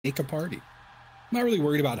make a party. I'm not really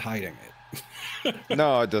worried about hiding it.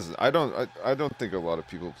 No, it doesn't. I don't think a lot of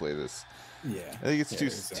people play this. Yeah. I think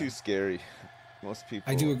it's too scary. Most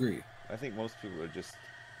people. I do agree. I think most people are just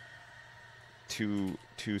too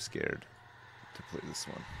scared to play this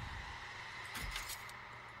one.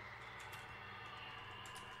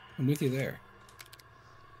 I'm with you there.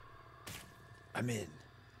 I'm in.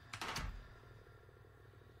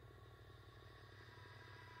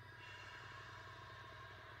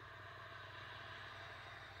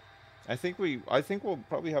 I think we'll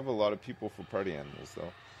probably have a lot of people for party animals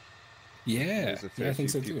though. Yeah, There's a fair I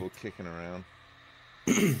think few so people too. kicking around.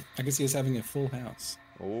 I can see us having a full house.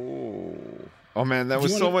 Oh man, that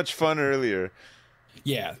was so much fun earlier.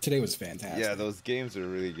 Yeah, today was fantastic. Yeah, those games are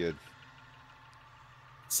really good.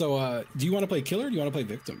 So, do you want to play killer or do you want to play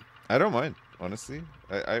victim? I don't mind, honestly.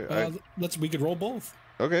 We could roll both.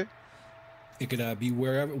 Okay. It could be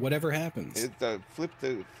whatever happens. Flip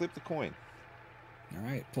the coin. All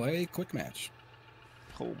right, play quick match.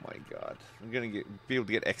 Oh my god, I'm gonna be able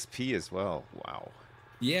to get XP as well. Wow.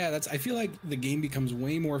 Yeah, I feel like the game becomes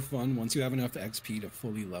way more fun once you have enough XP to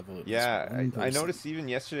fully level it. Yeah, I noticed even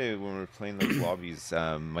yesterday when we were playing those lobbies,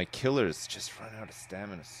 my killers just run out of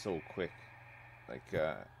stamina so quick. Like,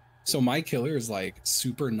 so my killer is like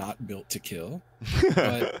super not built to kill,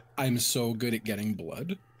 but I'm so good at getting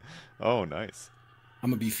blood. Oh, nice. I'm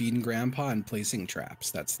gonna be feeding grandpa and placing traps.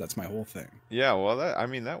 That's my whole thing. Yeah, well,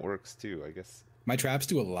 that works too, I guess. My traps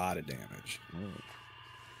do a lot of damage.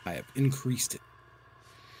 I have increased it.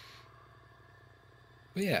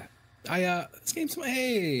 But yeah, this game's,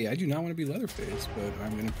 hey, I do not want to be Leatherface, but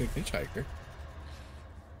I'm gonna pick Hitchhiker.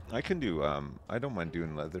 I can do, I don't mind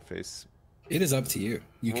doing Leatherface. It is up to you.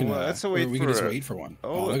 You can, we can just wait for one.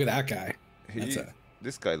 Oh, look at that guy.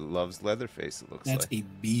 This guy loves Leatherface, it looks like. That's a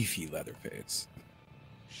beefy Leatherface.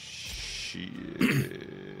 Shit.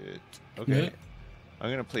 Okay. Yeah. I'm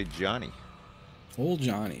gonna play Johnny. Old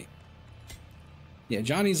Johnny. Yeah,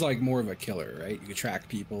 Johnny's like more of a killer, right? You can track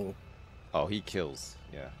people. Oh, he kills.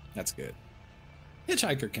 Yeah. That's good.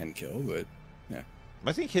 Hitchhiker can kill, but yeah.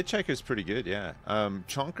 I think Hitchhiker's pretty good, yeah.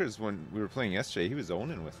 Chonkers, when we were playing yesterday, he was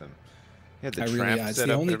owning with him. He had the tramp it's set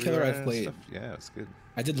the up only killer I've played. Stuff. Yeah, it's good.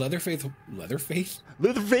 I did Leatherface. Leatherface?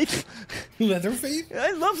 Leatherface? Leatherface?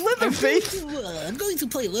 I love Leatherface! I'm going to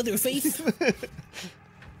play Leatherface.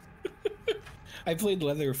 I played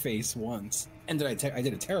Leatherface once, and then I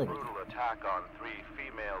did a terrible attack on 3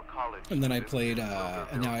 female college and then I played,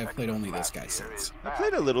 and now I've played only this guy since. I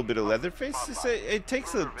played a little bit of Leatherface. It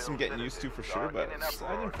takes some getting used to for sure, but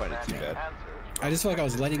I didn't find it too bad. I just felt like I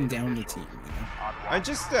was letting down the team, you know?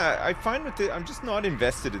 I find with it, I'm just not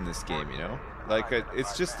invested in this game, you know? Like,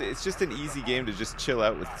 it's just an easy game to just chill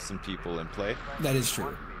out with some people and play. That is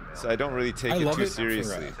true. So I don't really take it too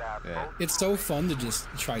seriously. Yeah. It's so fun to just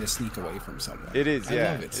try to sneak away from someone. It is, yeah.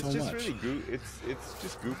 I love it so much. It's just really it's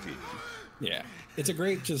just goofy. Yeah. It's a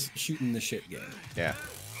great just shooting the shit game. Yeah.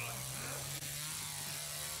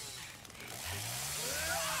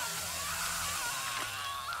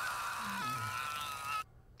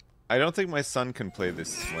 I don't think my son can play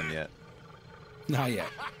this one yet. Not yet.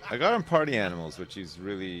 I got him Party Animals, which he's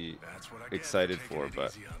really excited for,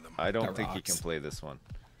 but I don't think he can play this one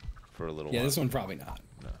for a little while. Yeah, this one probably not.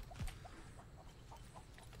 No.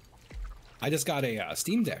 I just got a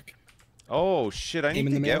Steam Deck. Oh shit! I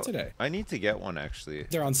need to get one actually.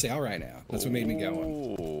 They're on sale right now. That's what made me get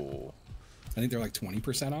one. I think they're like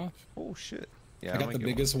 20% off. Oh shit! Yeah, I got the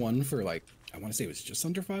biggest one for like, I want to say it was just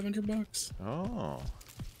under $500. Oh.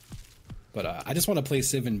 But I just want to play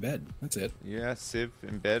Civ in bed. That's it. Yeah, Civ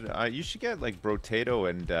in bed. You should get like Brotato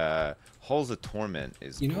and Halls of Torment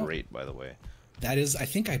is great, by the way. That is, I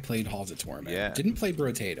think I played Halls of Torment. Yeah. Didn't play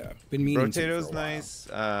Brotato. Been meaning to. Brotato's nice.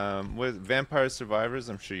 With Vampire Survivors,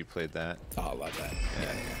 I'm sure you played that. Oh, I love that.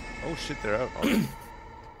 Yeah. Oh shit, they're out already.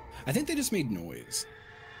 I think they just made noise.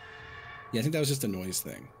 Yeah, I think that was just a noise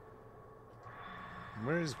thing.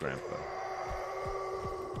 Where is Grandpa?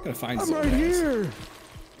 Gotta find I'm right here.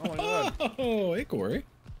 Oh my god. Oh, hey Corey.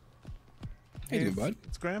 Hey, you doing, bud?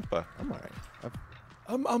 It's Grandpa. I'm alright.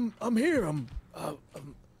 I'm here. I'm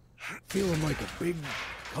feeling like a big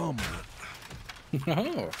cum.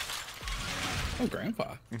 Oh. Oh,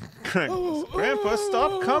 Grandpa. Grandpa,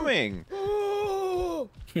 stop coming.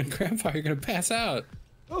 Grandpa, you're gonna pass out.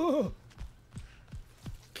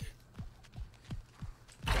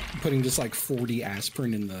 Putting just like 40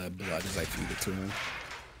 aspirin in the blood as I feed it to him.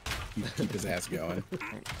 Keep his ass going.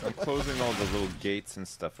 I'm closing all the little gates and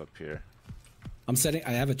stuff up here.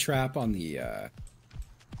 I have a trap on the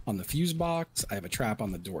fuse box. I have a trap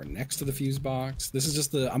on the door next to the fuse box. This is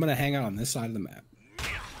just I'm gonna hang out on this side of the map.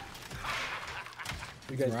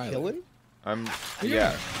 You guys Riley. killing?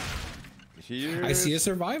 Yeah. Here's, I see a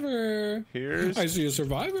survivor. I see a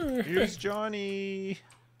survivor. Here's Johnny.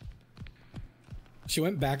 She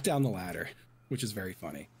went back down the ladder, which is very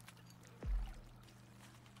funny.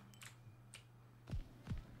 I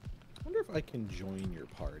wonder if I can join your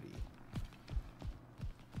party.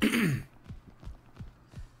 I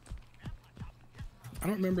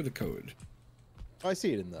don't remember the code. Oh, I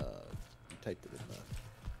see it in the. You typed it in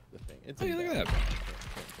the thing. It's Oh, yeah, in look at the-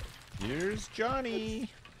 that. Here's Johnny.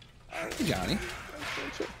 Hey, Johnny.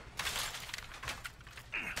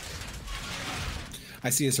 I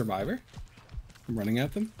see a survivor. I'm running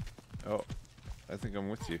at them. Oh, I think I'm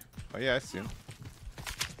with you. Oh yeah, I see him.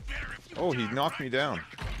 Oh, he knocked me down.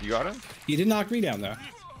 You got him? He did knock me down though.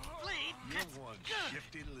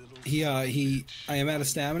 I am out of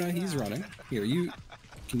stamina. He's running. Here,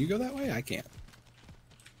 can you go that way? I can't.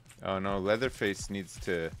 Oh no, Leatherface needs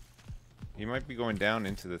to. He might be going down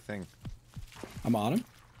into the thing. I'm on him.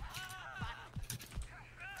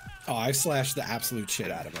 Oh, I slashed the absolute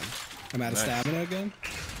shit out of him. I'm out of stamina again.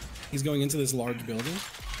 He's going into this large building.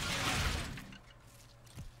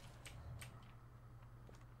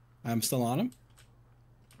 I'm still on him.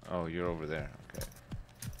 Oh, you're over there. Okay.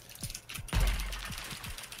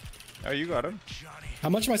 Oh, you got him. How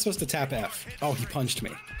much am I supposed to tap F? Oh, he punched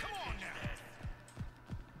me.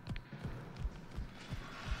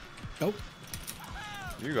 Oh.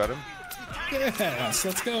 You got him. Yes,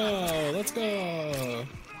 let's go. Let's go.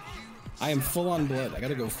 I am full on blood. I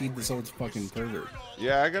gotta go feed this old fucking pervert.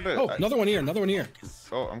 Yeah, I gotta. Oh, another one here. Another one here.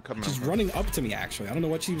 Oh, I'm coming. She's running up to me, actually. I don't know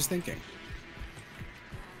what she was thinking.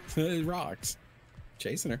 It rocks.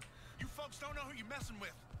 Chasing her. You folks don't know who you're messing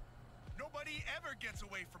with. Nobody ever gets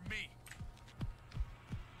away from me.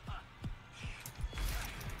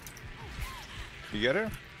 You get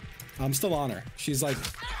her? I'm still on her. She's like,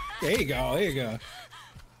 there you go. There you go.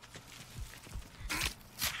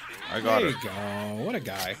 I got There her. you go. What a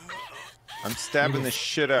guy. I'm stabbing the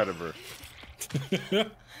shit out of her. I'm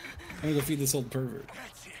gonna go feed this old pervert.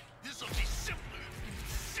 That's it. This'll be simple.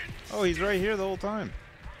 Oh, he's right here the whole time.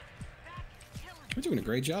 We're doing a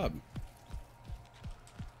great job.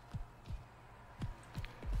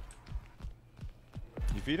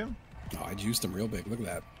 You feed him? Oh, I juiced him real big. Look at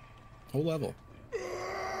that. Whole level.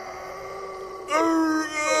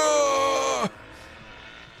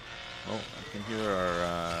 Oh, I can hear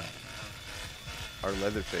our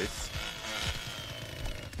Leatherface.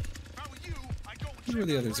 If I were you, I'd go I wonder where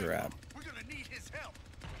the others are at. We're gonna need his help.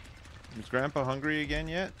 Is Grandpa hungry again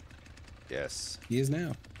yet? Yes. He is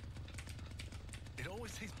now. It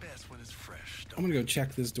always tastes best when it's fresh. I'm gonna go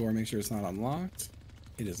check this door, make sure it's not unlocked.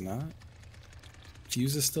 It is not.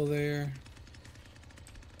 Fuse is still there.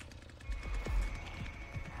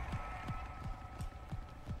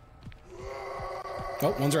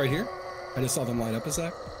 Oh, one's right here. I just saw them light up a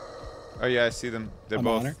sec. Oh yeah, I see them. They're I'm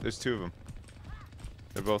on both. her. There's two of them.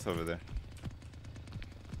 They're both over there.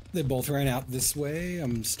 They both ran out this way.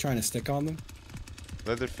 I'm just trying to stick on them.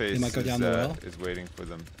 Leatherface might go is, down the well. is waiting for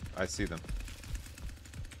them. I see them.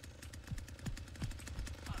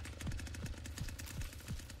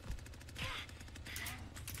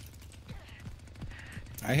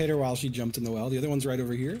 I hit her while she jumped in the well. The other one's right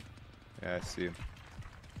over here. Yeah, I see him.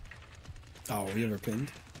 Oh, we have her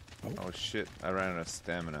pinned. Oh shit! I ran out of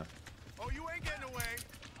stamina. Oh, you ain't getting away.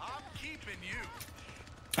 I'm keeping you.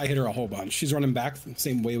 I hit her a whole bunch. She's running back the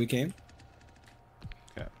same way we came.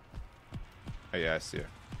 Okay. Oh yeah, I see her.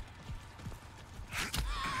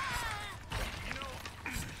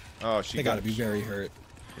 Oh, she They gotta be very hurt.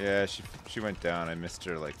 Yeah, she went down. I missed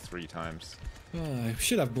her like 3 times. I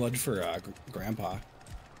should have blood for Grandpa.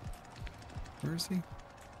 Where is he?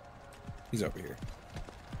 He's over here.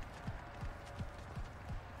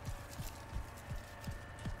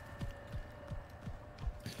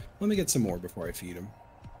 Let me get some more before I feed him.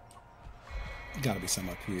 Gotta be some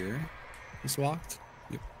up here. Just walked?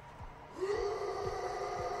 Yep.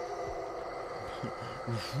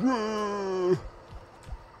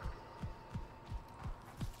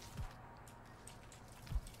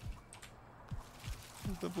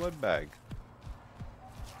 The blood bag.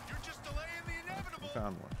 You're just delaying the inevitable. I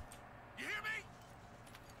found one. You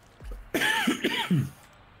hear me?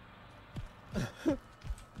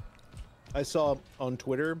 I saw on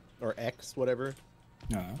Twitter or X, whatever,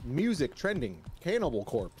 music trending, Cannibal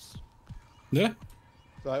Corpse. Yeah.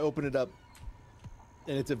 So I open it up,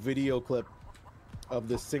 and it's a video clip of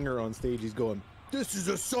the singer on stage. He's going, "This is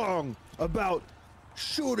a song about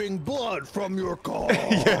shooting blood from your car."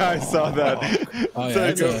 Yeah, I saw that. Oh, yeah, And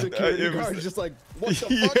that's the a- security it was- guard's just like, "What the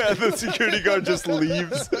fuck?" Yeah, the security guard just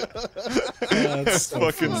leaves. That's That's so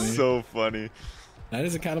fucking funny. so funny. That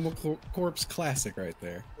is a Cannibal Corpse classic right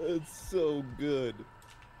there. It's so good.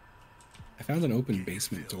 I found an open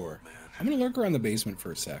basement door. I'm gonna lurk around the basement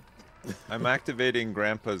for a sec. I'm activating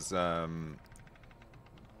Grandpa's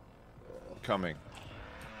coming.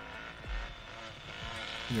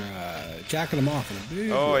 You're jacking them off in a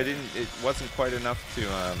big Oh, way. I didn't. It wasn't quite enough to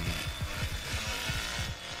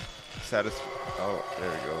satisfy. Oh,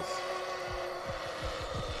 there he goes.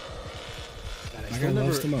 God, My guy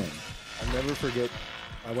loves to moan. I'll never forget.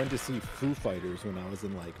 I went to see Foo Fighters when I was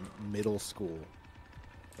in like middle school,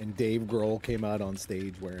 and Dave Grohl came out on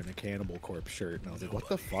stage wearing a Cannibal Corpse shirt, and I was like, "What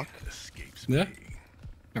the fuck?" Escapes Yeah, me.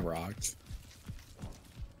 it rocks.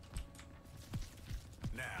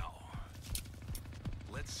 Now,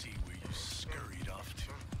 let's see where you scurried off to.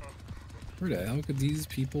 Where the hell could these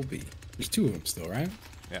people be? There's two of them still, right?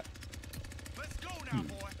 Yeah. Let's go now,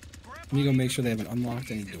 boy. Let me go make sure they haven't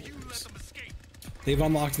unlocked any doors. Them escape. They've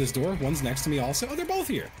unlocked this door. One's next to me also. Oh, they're both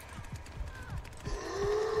here.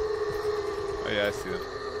 Oh yeah, I see them.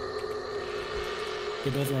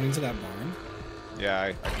 They're both running to that barn.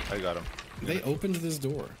 Yeah, I got him. They opened this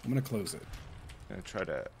door. I'm gonna close it. I'm gonna try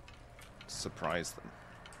to surprise them.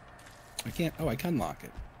 I can't. Oh, I can lock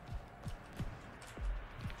it.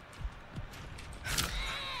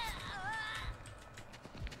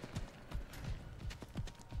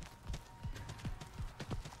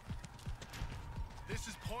 This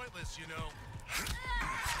is pointless, you know.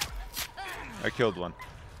 I killed one.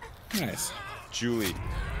 Nice. Julie.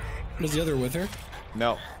 Was the other with her?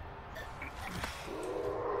 No. You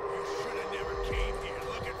should have never came here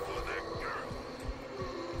looking for that girl.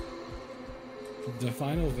 The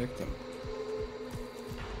final victim.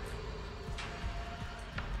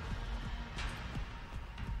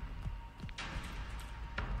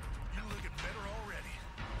 You're looking better already.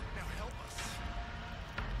 Now help us.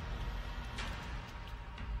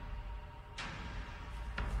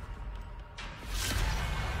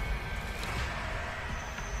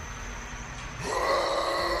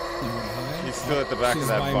 You wanna hide? He's still at the back She's of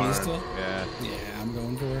that by me barn. still? Yeah. Yeah, I'm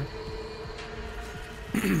going for her.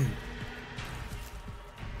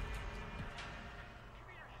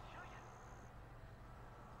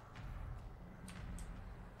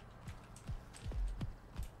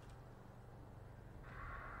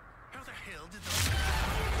 How the hell did those...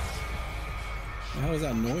 How was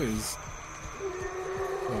that noise?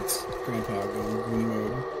 Oh, it's Grandpa going green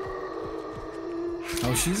mode.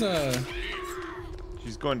 Oh,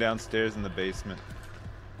 She's going downstairs in the basement.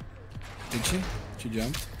 did she? She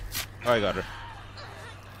jumped? Oh, I got her.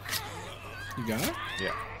 You got her?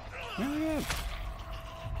 Yeah. Oh my god.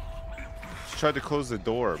 She tried to close the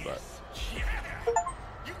door, but.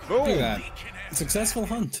 Look at Boom! that. Successful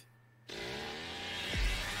hunt.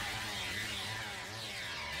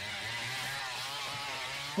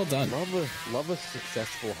 Well done. Love a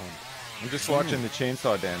successful hunt. I'm just watching the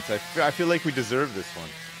chainsaw dance. I feel like we deserve this one.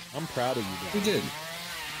 I'm proud of you guys. We did.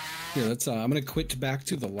 Here, let's. I'm gonna quit back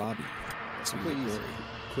to the lobby. So we Please record.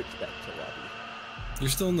 quit back to lobby. You're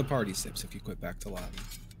still in the party, Sips, if you quit back to lobby.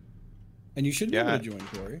 And you should be Yeah. able to join,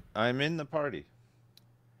 Corey. I'm in the party.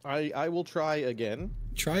 I will try again.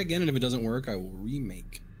 Try again, and if it doesn't work, I will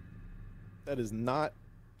remake. That is not.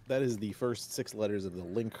 That is the first 6 letters of the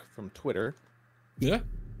link from Twitter. Yeah.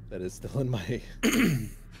 That is still in my.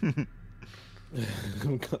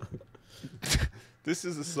 This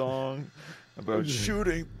is a song about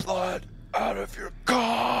shooting blood out of your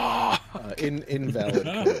car. Invalid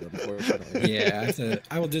code, unfortunately. Yeah,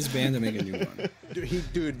 I will disband and make a new one.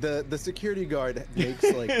 Dude, the security guard makes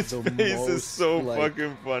like His the face most. is so like,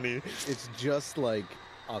 fucking funny. It's just like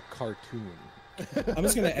a cartoon. I'm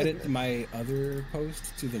just gonna edit my other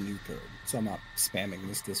post to the new code, so I'm not spamming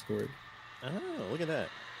this Discord. Oh, look at that.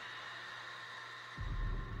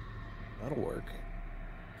 That'll work.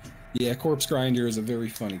 Yeah, Corpse Grinder is a very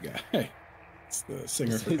funny guy. It's the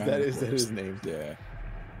singer for that is Corpse. his name. Yeah.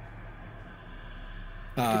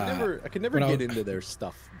 I could never when get into their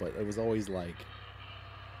stuff, but it was always like,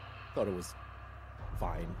 thought it was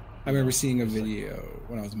fine. I remember seeing a video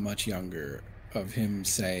when I was much younger of him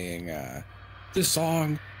saying, "This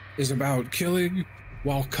song is about killing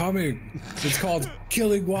while coming. It's called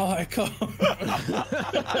Killing While I Come."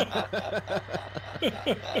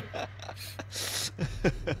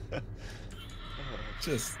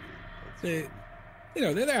 Just they're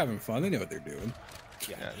having fun. They know what they're doing.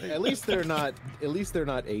 Yeah, At least they're not. At least they're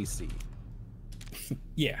not AC.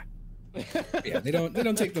 Yeah. Yeah, they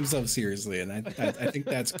don't take themselves seriously, and I think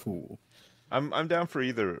that's cool. I'm down for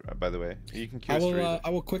either. By the way, you can queue I us for will either. I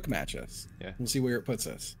will quick match us. Yeah. We'll see where it puts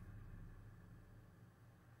us.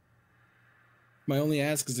 My only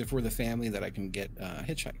ask is if we're the family that I can get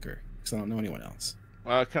Hitchhiker, because I don't know anyone else.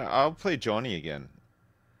 I'll play Johnny again.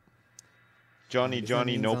 Johnny, That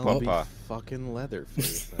means no I'll be papa. fucking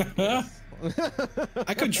Leatherface. I guess.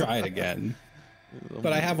 I could try it again,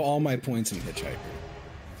 but I have all my points in Hitchhiker.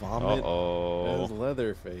 Vomit Uh-oh. as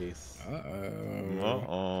Leatherface. Uh-oh.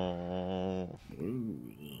 Uh-oh. Ooh,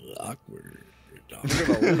 awkward.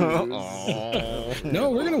 Uh-oh. No,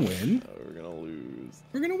 we're gonna win. We're gonna lose.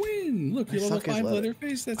 We're gonna win. Look, you're I level suck as 5 Leather-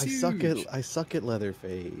 Leatherface. That's huge. I suck at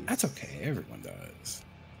Leatherface. That's okay. Everyone does.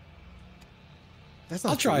 That's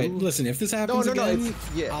not I'll try it. true. Listen, if this happens No, again,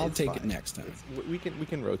 it's I'll it's take fine. it next time. We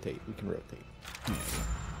can rotate. We can rotate. Yeah.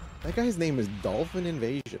 That guy's name is Dolphin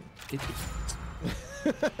Invasion,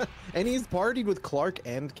 and he's partied with Clark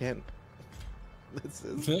and Kent. This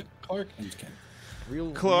is Clark and Kent.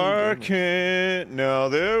 real. Clark real Kent, now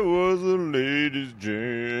there was a ladies'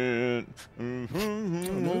 gent.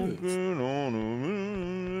 Walking on a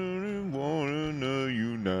moon, born in the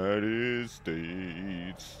United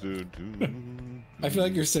States. I feel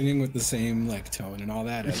like you're singing with the same like tone and all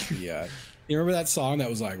that as the. You remember that song that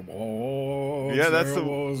was like, "Whoa"? Yeah, that's the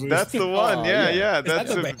one. Oh, yeah. Is that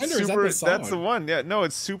That's the a band or is that super. the song? That's the one. Yeah, no,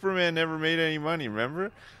 it's Superman never made any money.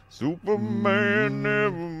 Remember? Superman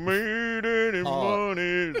never made any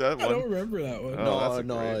money. That I don't one. remember that one. Oh, that's a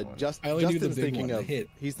no, great one. Just I only knew the Justin's big thinking one, the of hit.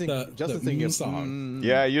 He's thinking. The Justin's thinking of song.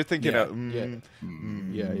 Yeah, you're thinking Yeah, of.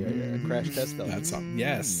 yeah. Crash Test Dummies. That song.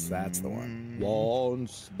 Yes, that's the one.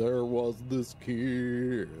 Once there was this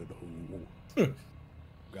kid who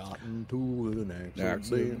got into an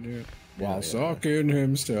accident While sucking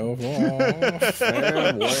himself off.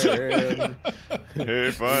 and when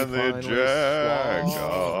He finally jacked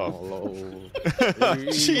off. swallowed,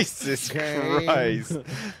 he Jesus came Christ.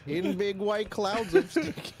 in big white clouds of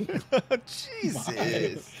sticky.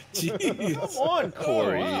 Jesus. Jeez. Come on,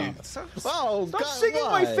 Corey. wow. Stop, Oh, stop God, singing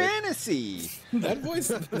my why? fantasy. That voice,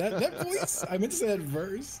 that voice. I meant to say that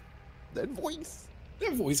verse. That voice.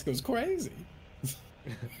 That voice goes crazy.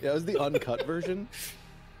 Yeah, it was the uncut version.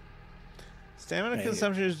 Stamina Dang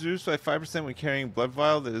consumption is reduced by 5% when carrying blood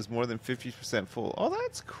vial that is more than 50% full. Oh,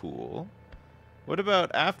 that's cool. What about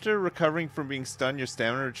after recovering from being stunned, your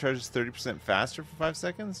stamina recharges 30% faster for 5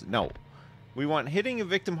 seconds? No. We want hitting a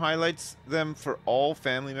victim highlights them for all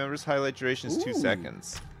family members. Highlight duration is 2 Ooh.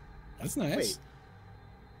 seconds. That's nice. Wait.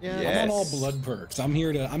 Yeah. Yeah. I'm on all Yes. blood perks. I'm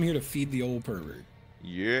here to feed the old pervert.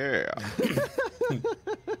 Yeah.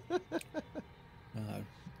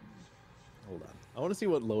 Hold on. I want to see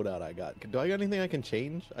what loadout I got. Do I got anything I can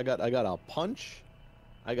change? I got a punch.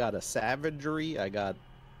 I got a savagery. I got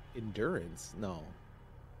endurance. No.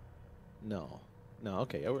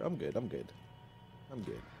 Okay, I'm good. I'm good.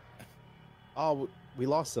 Oh, we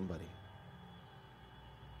lost somebody.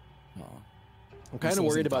 Oh. I'm kind of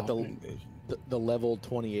worried about the level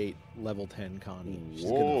 28, level 10 Connie. She's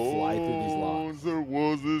gonna fly through these locks. There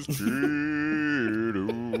was this kid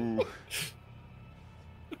who...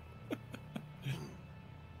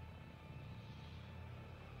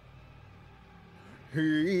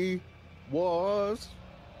 He was.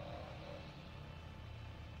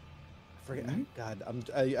 I forget. God,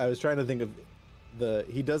 I was trying to think of the.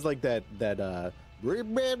 He does like that. Yeah.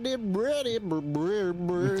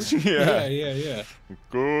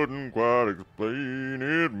 Couldn't quite explain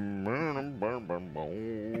it.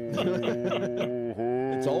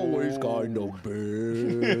 It's always kind of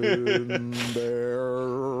been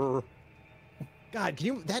there. God, can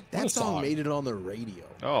you that What a song song. made it on the radio?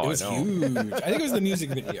 Oh, It was I know. huge. I think it was the music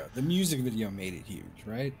video. The music video made it huge,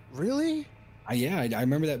 right? Really? Yeah, I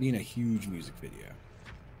remember that being a huge music video.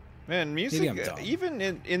 Man, music. I'm dumb. Even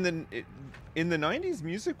in the 90s,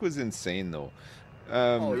 music was insane though.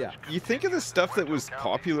 Oh, yeah. You think of the stuff that was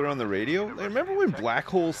popular on the radio. Like, remember when Black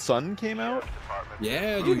Hole Sun came out?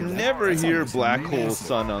 Yeah, You dude. never that song hear was Black Hole massive.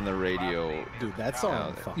 Sun on the radio. Dude, that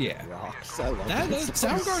song Yeah. fucking Yeah. rocks. I love That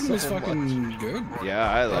song Soundgarden was so fucking much. good. Yeah,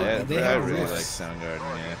 I They have really riffs. like Soundgarden.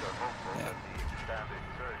 Yeah. Yeah.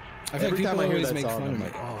 I feel like Every people time I hear always that make song, fun I'm of me.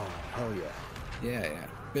 like, oh, hell yeah. Yeah.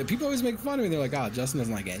 But people always make fun of me. They're like, "Oh, Justin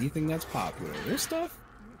doesn't like anything that's popular." There's stuff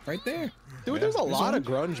right there. Dude, there's a lot of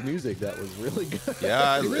grunge music that was really good.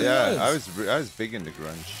 Yeah, It really I was. was big into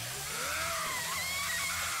grunge.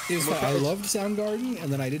 It was fun. I loved Soundgarden,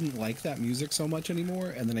 and then I didn't like that music so much anymore.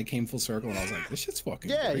 And then I came full circle, and I was like, "This shit's fucking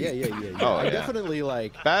Yeah. great." Oh, I yeah. definitely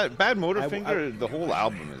like. Bad Motorfinger, the whole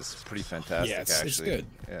album is pretty fantastic. Yeah, it's actually. good.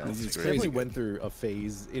 Yeah, It's it's crazy. great. Definitely went through a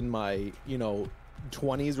phase in my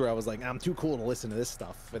 20s where I was like, I'm too cool to listen to this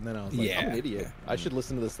stuff, and then I was like, I'm an Yeah. idiot. I should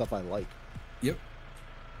listen to the stuff I like. Yep.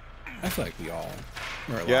 I feel like we all,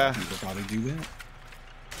 or a lot Yeah. of people probably do that.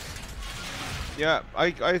 Yeah, I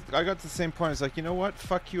got to the same point. I was like, you know what?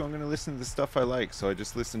 Fuck you. I'm gonna listen to the stuff I like. So I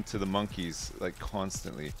just listened to the Monkees like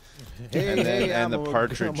constantly, and the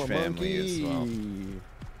Partridge Family as well.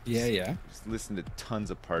 Yeah. Just listen to tons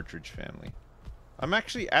of Partridge Family. I'm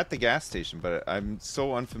actually at the gas station, but I'm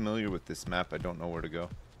so unfamiliar with this map. I don't know where to go.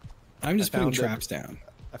 I'm just putting found a- traps down.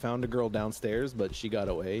 I found a girl downstairs, but she got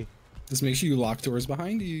away. Just make sure you lock doors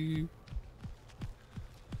behind you.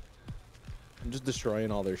 I'm just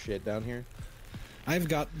destroying all their shit down here. I've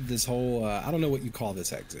got this whole, I don't know what you call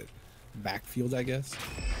this exit. Backfield, I guess.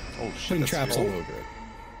 Oh shit! Putting that's traps cool. all over it.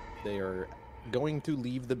 They are going to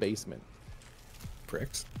leave the basement.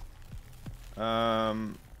 Pricks.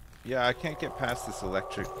 Yeah, I can't get past this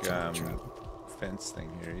electric Trap. fence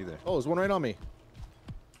thing here either. Oh, there's one right on me.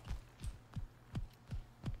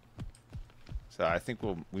 So I think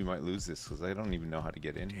we might lose this because I don't even know how to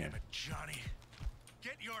get in here. Damn it, Johnny.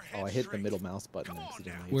 Get your head Oh, I hit the straight. middle mouse button Come on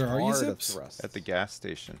accidentally. now. Where It's are you, hard to Zips? thrust. At the gas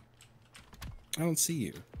station. I don't see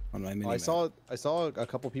you on my mini. Oh, I saw a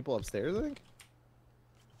couple people upstairs, I think.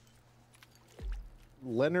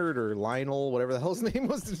 Leonard or Lionel, whatever the hell his name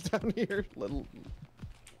was down here. Little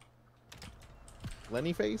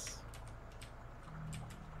Lenny face.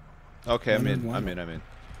 Okay, I'm Leonard in. I'm Lionel. in. I'm in.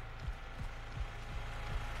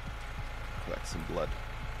 Collect some blood.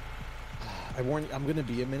 I warn you, I'm gonna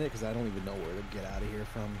be a minute because I don't even know where to get out of here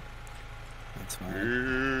from. That's fine.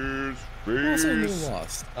 Beers, I'm also a little beers.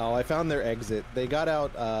 lost. Oh, I found their exit. They got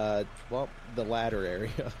out, well, the ladder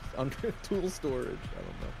area under tool storage. I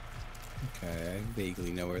don't know. Okay, I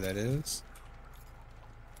vaguely know where that is.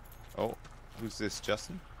 Oh, who's this,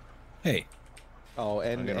 Justin? Hey, Oh,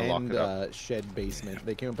 I'm gonna lock it up. Shed basement.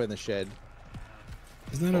 They came up in the shed.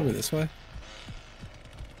 isn't that over this way?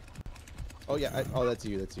 Oh yeah. Oh, that's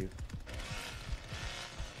you. That's you.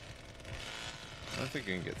 I don't think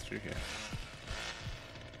I can get through here.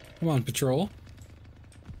 Come on, patrol.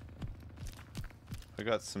 I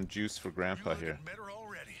got some juice for Grandpa You're here. looking better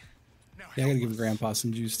already. Now Yeah, I gotta help give us. Grandpa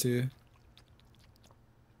some juice too.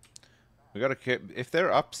 We gotta keep. If they're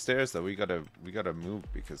upstairs though, we gotta move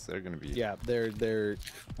because they're gonna be. Yeah, they're.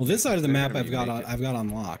 Well, this side of the They're map gonna be I've got on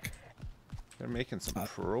lock. They're making some Uh,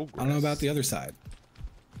 progress. I don't know about the other side.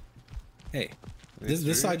 Hey, Are they this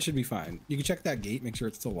through side here? should be fine. You can check that gate, make sure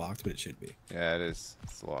it's still locked, but it should be. Yeah, it is.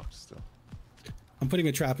 It's locked still. I'm putting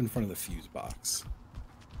a trap in front of the fuse box.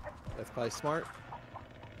 That's probably smart.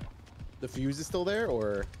 The fuse is still there,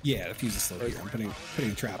 or Yeah, the fuse is still here. I'm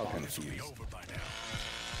putting a trap on the This will be fuse. over by now.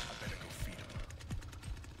 I better go feed him.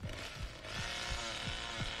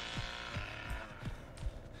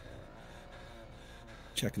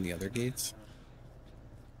 Checking the other gates.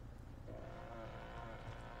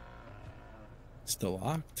 Still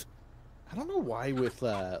locked. I don't know why with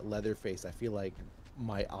Leatherface I feel like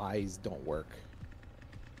my eyes don't work.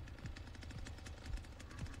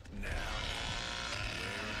 Now,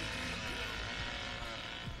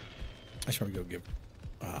 I should probably go give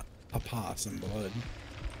Papa some blood.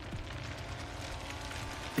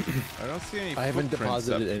 I don't see any. I haven't footprints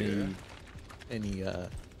up deposited here. any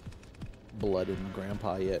blood in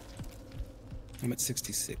Grandpa yet. I'm at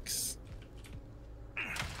 66.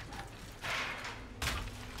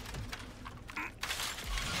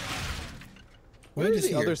 What did I Where's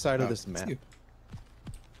just the hear? other side of Oh, this it's map? you.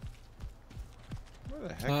 Where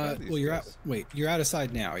the heck are these Well, you're guys? out. Wait, you're out of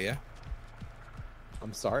side now, yeah?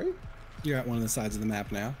 I'm sorry. You're at one of the sides of the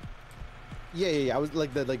map now. Yeah. I was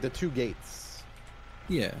like the two gates.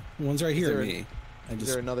 Yeah, the one's right here. there- Me. I Is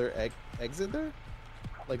just there another exit there?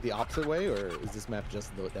 Like the opposite way, or is this map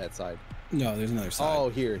just that side? no. There's another side. Oh,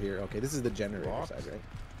 here. Okay, this is the generator Locked? side, right?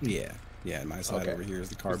 Yeah. My side Okay. over here is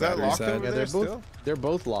the car Is that battery locked side. over Yeah, there they're both still? they're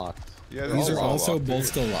both locked. Yeah, These they're are all also locked, both dude.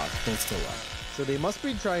 still locked. Both still locked. So they must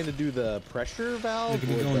be trying to do the pressure valve. They could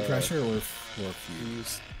be or going the- pressure or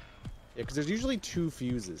fuse. Yeah, because there's usually two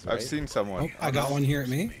fuses, right? I've seen someone. Oh, I got one here at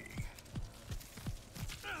me.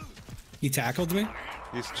 He tackled me.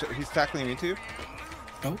 He's tackling me too.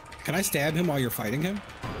 Oh, can I stab him while you're fighting him?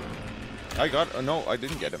 I got. Oh, no, I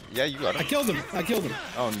didn't get him. Yeah, you got I him. killed him. I killed him.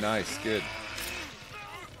 Oh, nice, good.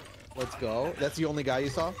 Let's go. That's the only guy you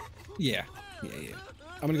saw? Yeah.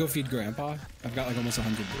 I'm gonna go feed Grandpa. I've got like almost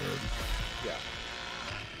 100 blood. Yeah.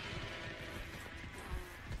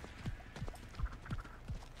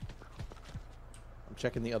 I'm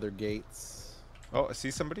checking the other gates. Oh, I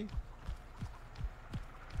see somebody.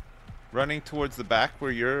 Running towards the back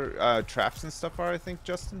where your traps and stuff are, I think,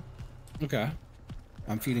 Justin. Okay.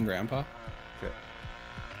 I'm feeding Grandpa. Okay.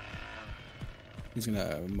 He's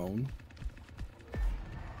gonna moan.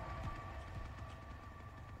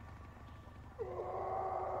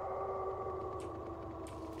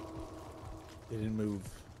 They didn't move.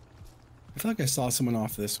 I feel like I saw someone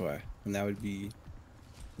off this way, and that would be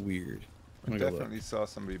weird. I'm I gonna go look. definitely saw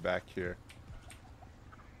somebody back here.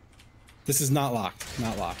 This is not locked.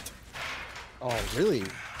 Not locked. Oh, really?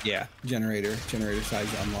 Yeah. Generator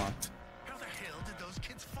side's unlocked. How the hell did those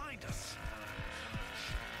kids find us?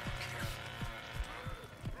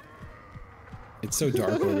 It's so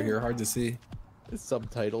dark over here, hard to see.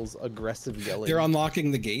 Subtitles, aggressive yelling. They're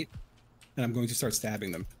unlocking the gate, and I'm going to start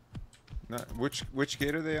stabbing them. No, which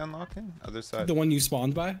gate are they unlocking? Other side. The one you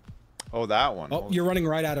spawned by? Oh, that one. Oh, you're running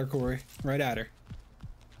right at her, Corey. Right at her.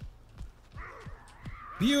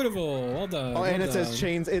 Beautiful. Well done. Oh, and well it says done.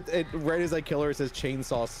 chains. It right as I kill her, it says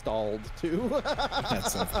chainsaw stalled too.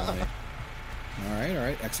 That's so funny. All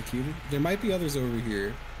right. Executed. There might be others over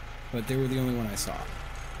here, but they were the only one I saw.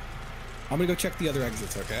 I'm gonna go check the other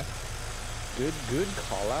exits. Okay. Good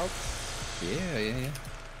call outs. Yeah.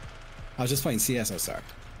 I was just playing CS. I'm sorry.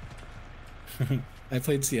 I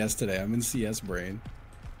played CS today. I'm in CS brain.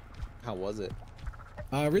 How was it?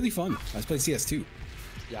 Really fun. I was playing CS too.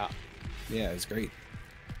 Yeah. Yeah, it was great.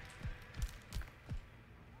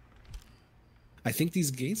 I think these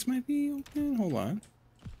gates might be open. Hold on.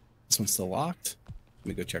 This one's still locked. Let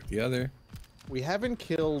me go check the other. We haven't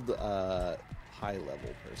killed a high level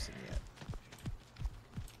person yet.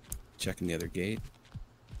 Checking the other gate.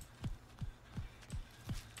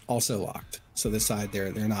 Also locked. So this side,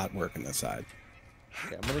 they're not working this side.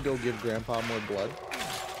 Okay, I'm gonna go give Grandpa more blood.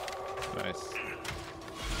 Nice.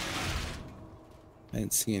 I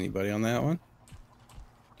didn't see anybody on that one.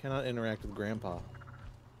 Cannot interact with Grandpa.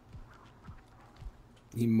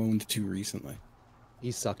 He moaned too recently.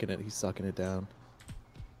 He's sucking it. He's sucking it down.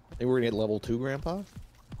 I think we're gonna get level 2, Grandpa.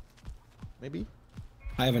 Maybe.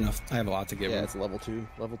 I have enough. I have a lot to give Yeah, him. it's level 2.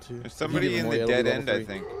 Level 2. There's If you somebody give him in more, the it'll be dead level end, I 3.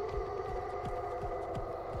 think.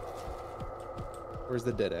 Where's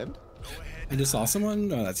the dead end? I just saw someone.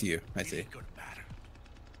 No, that's you. I see. Gonna matter.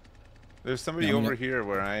 There's somebody Yeah, I'm over gonna- here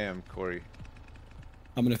where I am, Corey.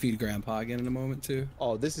 I'm gonna feed Grandpa again in a moment too.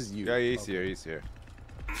 Oh, this is you. Yeah, he's Okay. here. He's here.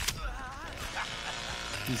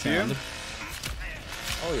 He's See him? down.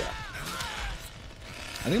 Oh yeah.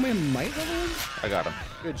 I think I might level him. I got him.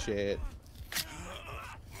 Good shit.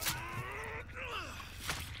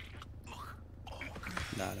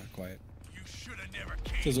 Nah, not quite. You should have never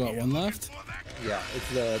came. There's what, here one looking left? for that Yeah,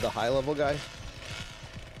 it's the high level guy.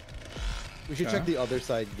 We should check Okay. the other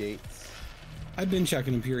side gates. I've been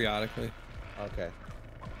checking them periodically. Okay.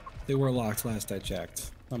 They were locked last I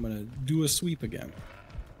checked. I'm gonna do a sweep again.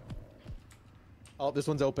 Oh, this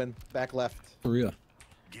one's open. Back left. For real.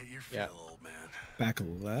 Get your fill, Yeah. old man. Back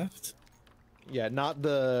left. Yeah, not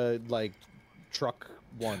the like truck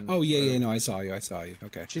one. Oh yeah. No, I saw you.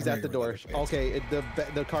 Okay. She's I at the door. remember that. Okay,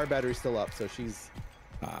 the car battery's still up, so she's.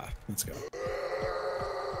 Let's go.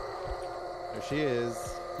 There she is.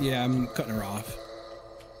 Yeah, I'm cutting her off.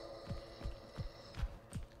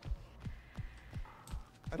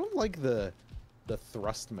 I don't like the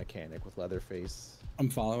thrust mechanic with Leatherface. I'm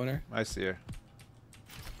following her. I see her.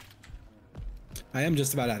 I am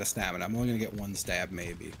just about out of stamina. I'm only gonna get one stab,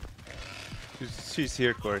 maybe. She's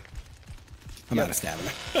here, Corey. I'm out of stamina.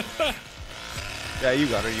 Yeah, you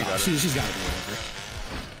got her. You got her. She's gotta be over.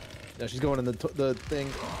 No, she's going in the thing.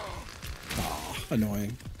 Oh,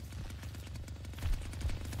 annoying.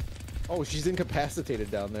 Oh, she's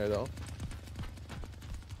incapacitated down there though.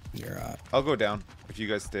 You're I'll go down if you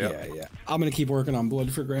guys stay up. yeah. I'm gonna keep working on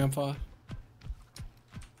blood for Grandpa.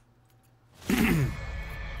 Alright,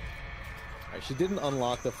 she didn't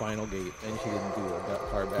unlock the final gate, and she didn't do the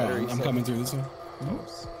car Oh, battery. I'm so- coming through this one.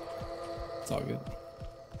 It's all good.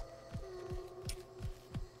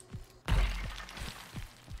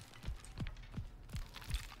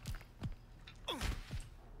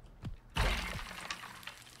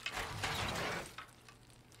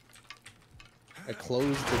 I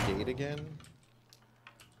closed the gate again.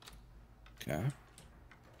 Okay.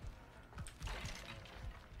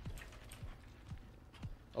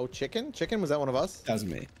 Oh, chicken? Chicken? Was that one of us? That was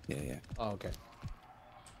me. Yeah. Oh, okay.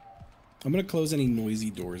 I'm gonna close any noisy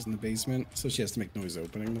doors in the basement, so she has to make noise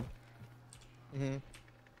opening them. Mm-hmm.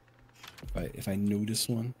 If I notice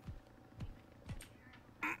one.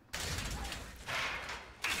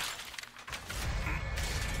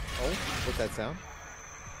 Oh, what's that sound?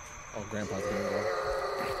 Oh, Grandpa's gonna go.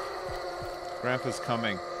 Grandpa's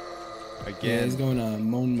coming. Yeah, Again. he's going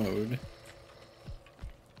moan mode.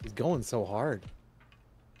 He's going so hard.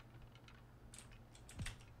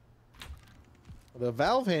 The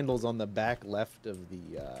valve handle's on the back left of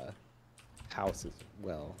the house as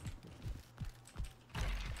well.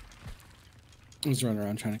 I'm just running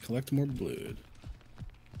around trying to collect more blood.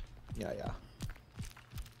 Yeah.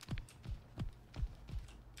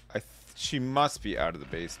 she must be out of the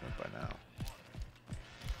basement by now.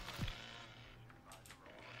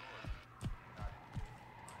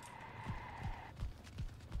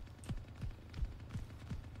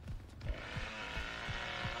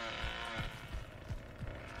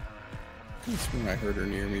 I could swear I heard her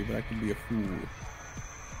near me, but I could be a fool.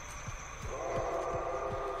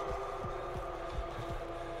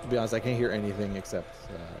 To be honest, I can't hear anything except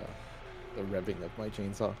the revving of my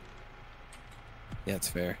chainsaw. Yeah, it's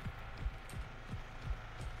fair.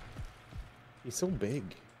 He's so big.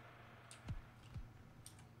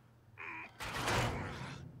 I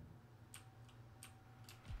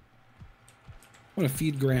want to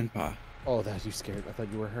feed Grandpa. Oh, that you scared. I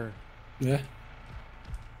thought you were her. Yeah.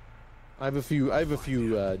 I have a few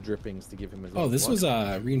drippings to give him as well. Oh, this was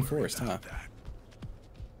reinforced, huh?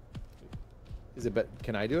 Is it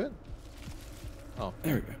can I do it? Oh.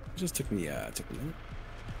 There we go. It just took me a minute.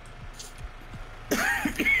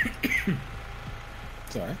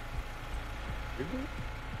 Sorry. You're good.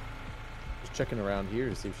 Just checking around here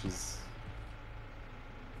to see if she's.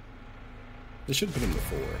 They should put him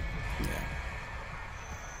before. Yeah.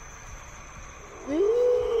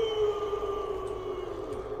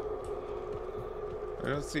 I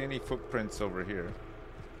don't see any footprints over here.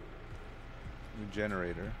 New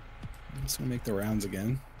generator. I'm just gonna make the rounds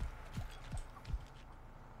again.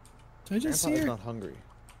 Did I just Grandpa see is her? not hungry.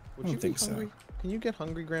 Would I don't you be think so. hungry? Can you get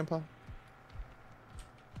hungry, Grandpa?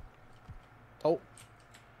 Oh.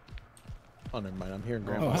 Oh, never mind. I'm hearing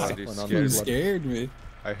Grandpa. Oh, hi. suckling on You You the scared me.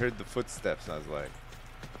 I heard the footsteps and I was like,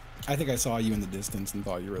 I think I saw you in the distance and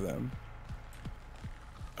thought you were them.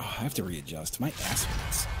 Oh, I have to readjust. My ass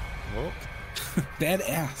hurts. whoa. Bad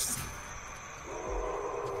ass.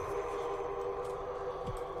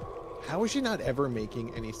 How is she not ever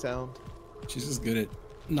making any sound? She's just good at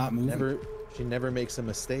not moving. She never makes a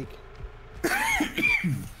mistake. God,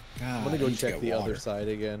 I'm gonna I go need to check get the water. other side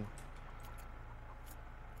again.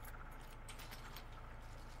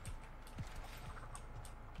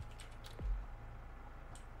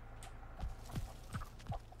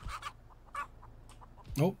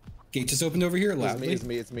 Oh, gate just opened over here It's loudly. me.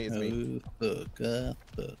 It's me. Fuck.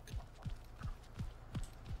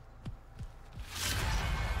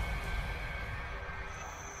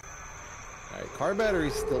 Alright, car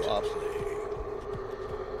battery's still up.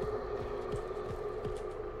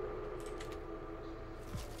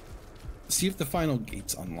 See if the final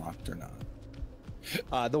gate's unlocked or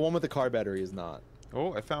not. The one with the car battery is not.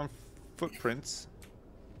 Oh, I found footprints.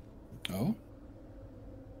 Oh,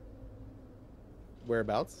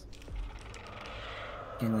 Whereabouts?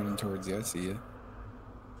 I'm running towards you. I see you.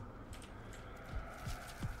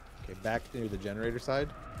 Okay, back near the generator side.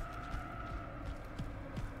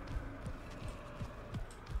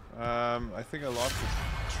 I think I lost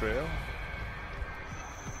the trail.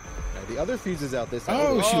 Alright, the other fuse is out this side.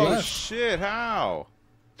 Oh, she oh left. shit! How?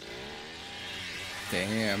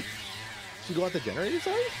 Damn. She go out the generator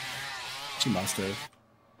side? She must have.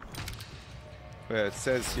 Yeah, it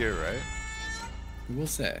says here, right? We'll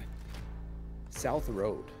say. South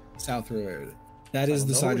Road. South Road. That is don't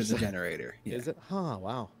the know side which of the side. generator. Yeah. Is it? Huh,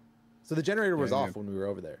 wow. So the generator was Yeah, off yeah. when we were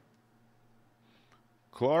over there.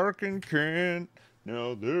 Clark and Kent.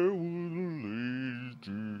 Now there was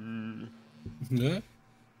a lady. Yeah.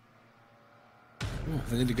 Oh,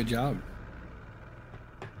 they did a good job.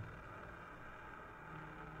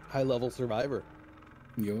 High level survivor.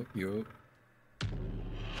 Yo.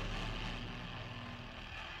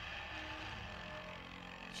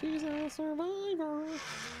 She's a survivor.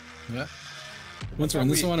 Yeah. Once we're in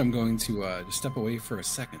this one, I'm going to just step away for a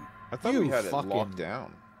second. I thought You we had it fucking- locked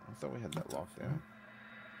down. I thought we had that locked down.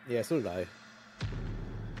 Yeah, so did I.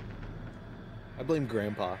 I blame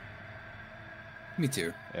Grandpa. Me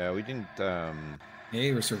too. Yeah, we didn't.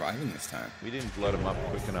 Hey, we're surviving this time. We didn't blood him up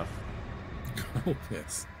quick enough. Girl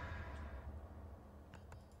piss.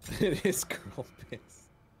 It is girl piss.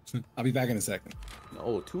 I'll be back in a second.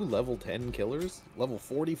 No, 2 level 10 killers? Level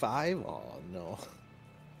 45? Oh, no.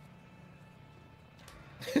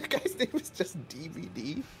 The guy's name is just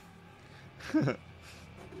DVD?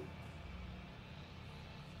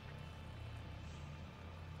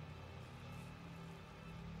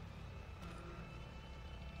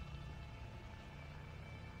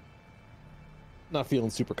 Not feeling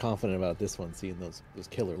super confident about this one, seeing those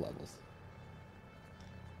killer levels.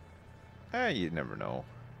 You never know.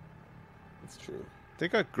 It's true. They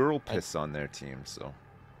got girl piss on their team, so.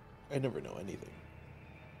 I never know anything.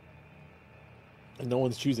 And no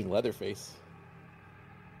one's choosing Leatherface.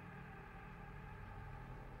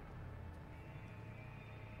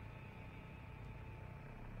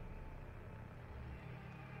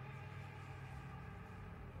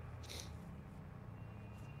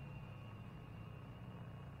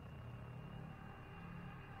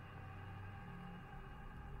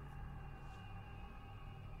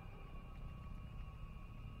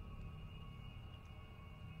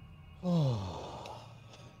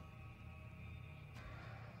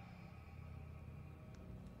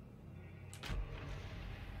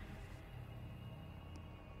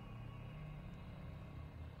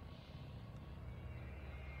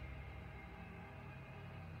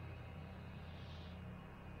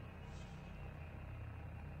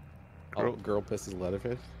 Girl- Girl pisses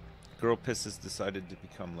Leatherface. Girl pisses decided to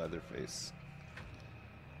become Leatherface.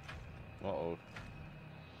 Uh-oh.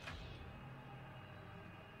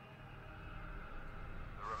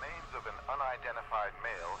 The remains of an unidentified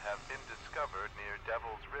male have been discovered near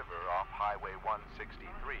Devil's River off Highway 163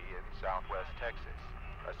 in southwest Texas.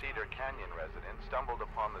 A Cedar Canyon resident stumbled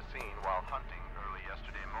upon the scene while hunting early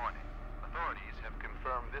yesterday morning. Authorities have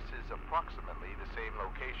confirmed this is approximately the same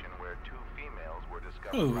location where 2 females were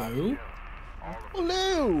discovered last Hello. June. All of them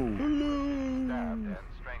Hello. stabbed and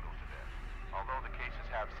strangled to death. Although the cases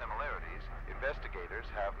have similarities, investigators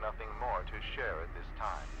have nothing more to share at this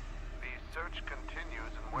time. The search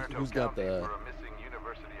continues in Muerto Who's got County the for a missing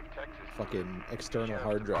University of Texas fucking student. external Sheriff's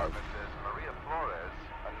hard drive? Department says Maria Flores,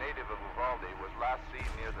 a native of Uvalde, was last seen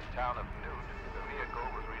near the town of Newt. The vehicle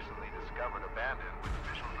was recently discovered abandoned, with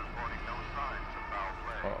officials reporting no signs of foul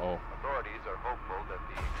play. Uh-oh. Authorities are hopeful that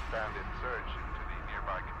the expanded search into the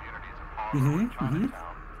nearby communities of Harlem and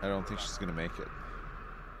Chinatown I don't think she's gonna make it.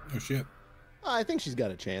 Oh shit. I think she's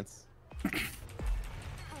got a chance.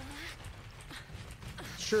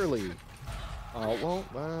 Surely.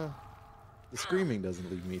 The screaming doesn't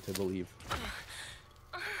lead me to believe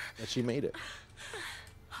that she made it.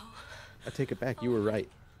 I take it back. You were right.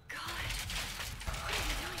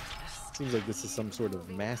 Seems like this is some sort of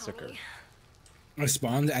massacre. I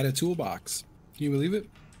spawned at a toolbox. Can you believe it?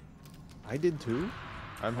 I did too.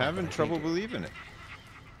 I'm having trouble believing it.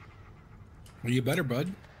 Well, you better,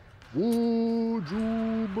 bud. Would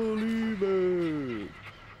you believe it?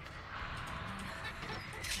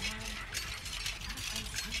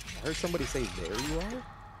 I heard somebody say, "There you are."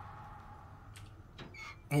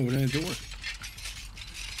 Oh, we're in a door.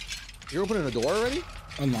 You're opening a door already?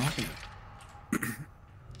 Unlocking it.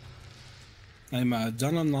 I'm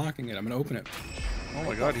done unlocking it. I'm gonna open it. Oh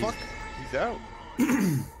my god, he's out.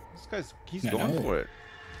 This guy's he's I going know. for it.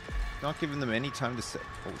 Not giving them any time to say.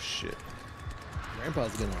 Oh shit.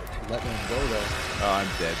 Grandpa's gonna let me go though. Oh, I'm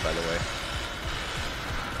dead, by the way.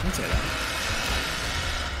 Don't say that.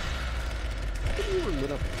 I think you were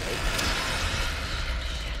lit up, right?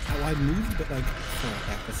 Oh, I moved, but like for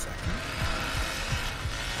half a second.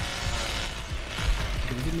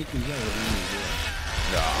 But it didn't make me yell. It made me yell.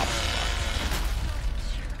 Nah.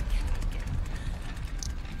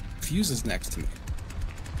 Fuse is next to me.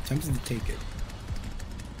 Tempted to take it.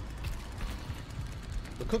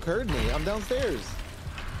 The cook heard me. I'm downstairs.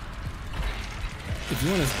 If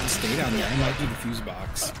you want to stay down there, I might need a fuse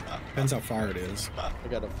box. Depends how far it is. I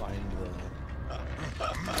gotta find the.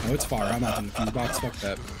 Oh, it's far. I'm not in the fuse box. Fuck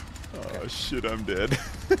that. Oh shit, I'm dead.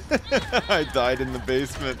 I died in the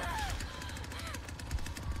basement.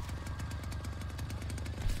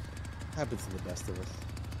 Happens to the best of us.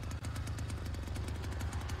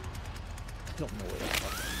 I don't know where the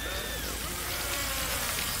fuck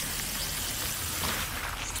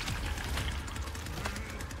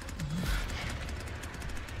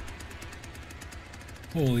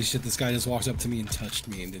Holy shit! This guy just walked up to me and touched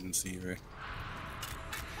me and didn't see her.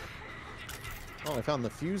 Oh, I found the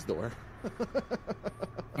fuse door.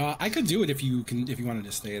 I could do it if you wanted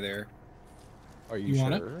to stay there. Are you, You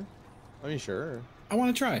want sure? it? Are you sure? I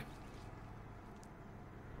want to try.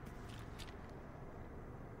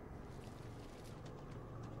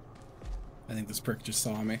 I think this prick just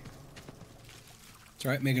saw me. It's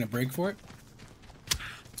alright, making a break for it.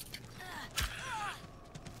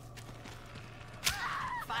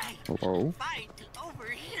 Hello?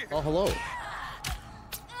 Oh, hello.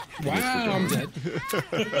 Wow, I'm dead. It's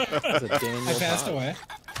a Daniel I passed Todd. away.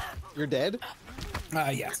 You're dead?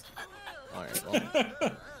 Yes. Alright,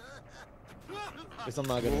 well. Guess I'm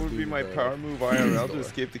not gonna What would do be my the power move fuse IRL to door.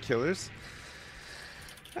 escape the killers?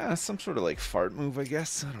 Some sort of like fart move, I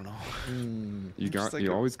guess. I don't know. You Just got. like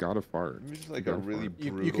you a- always got to fart. Maybe just like You a gotta really fart.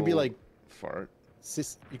 brutal You could be like fart.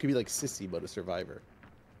 You could be like Sissy, but a survivor.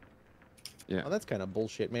 Yeah. Oh, that's kind of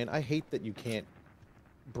bullshit, man. I hate that you can't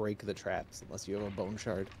break the traps unless you have a bone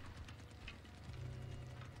shard.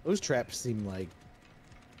 Those traps seem like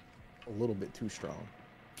a little bit too strong.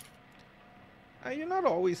 You're not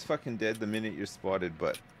always fucking dead the minute you're spotted,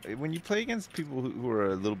 but when you play against people who are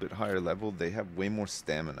a little bit higher level, they have way more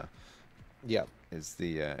stamina. Yeah. Is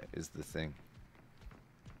the thing.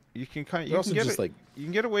 You can kind of They're also just like you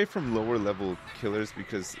can get away from lower level killers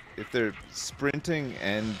because if they're sprinting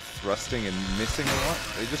and thrusting and missing a lot,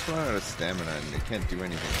 they just run out of stamina and they can't do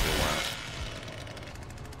anything for a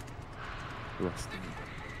while. Rusty.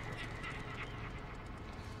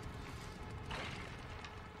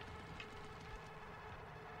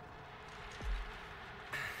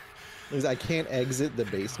 is I can't exit the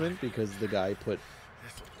basement because the guy put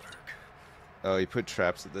Oh, he put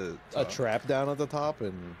traps at the a top. trap down at the top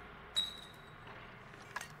and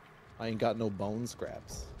I ain't got no bone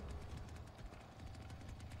scraps.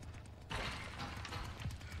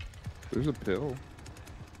 There's a pill.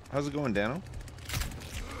 How's it going, Dano?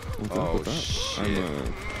 What's up Oh, with that? shit. I mean, I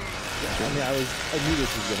knew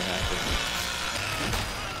this was gonna happen.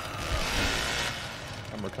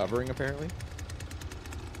 I'm recovering apparently.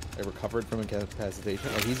 I recovered from incapacitation.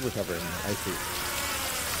 Oh, he's recovering. I see.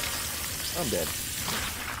 I'm dead.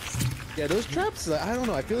 Yeah, those traps. I don't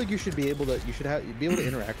know. I feel like you should be able to. You should be able to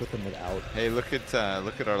interact with them without. Hey, look at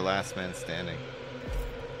our last man standing.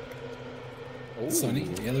 Oh, Sunny.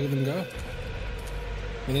 Yeah, look at them go.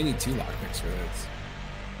 Well, they need 2 lockpicks for this.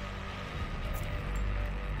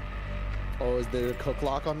 Oh, is there a cook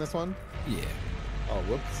lock on this one? Yeah. Oh,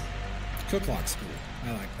 whoops. Cook lock's cool.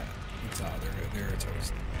 I like that. It's they're a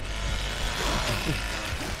toast.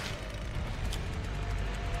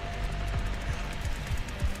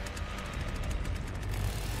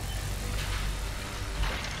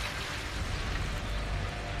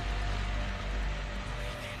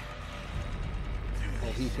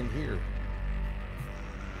 Oh, he can hear.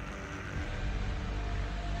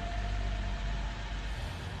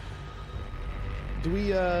 Do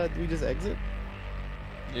we just exit?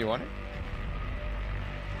 You want it?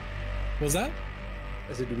 What was that?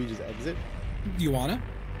 I said, do we just exit? You wanna?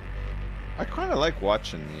 I kind of like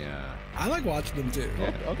watching the. I like watching them too.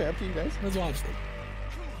 Yeah. Okay, up to you guys. Let's watch them.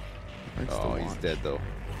 I still Oh, he's watch. dead though.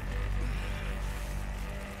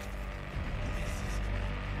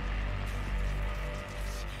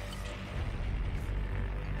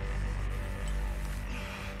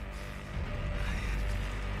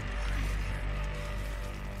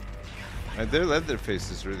 Their Leatherface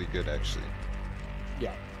is really good, actually.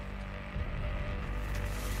 Yeah.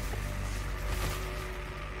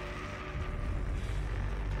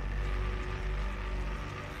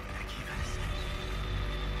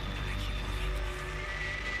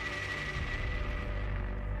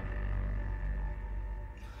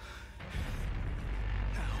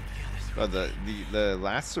 Oh, the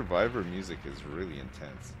Last Survivor music is really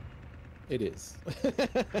intense. It is.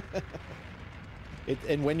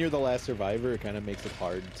 And when you're the last survivor, it kind of makes it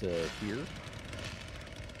hard to hear.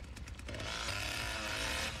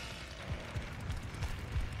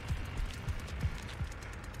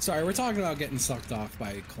 Sorry, we're talking about getting sucked off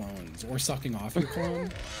by clones or sucking off your clone.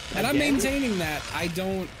 And I'm Again? maintaining that I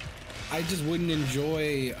just wouldn't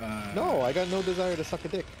enjoy. No, I got no desire to suck a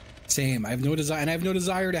dick. Same. I have no desire, and I have no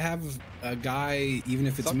desire to have a guy, even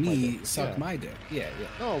if it's Suck my me, dick, suck yeah. my dick. Yeah, yeah.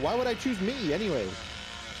 No, why would I choose me anyway?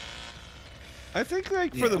 I think,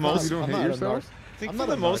 like, Yeah, for the I'm most, You don't I'm hate not a yourself? I think I'm for not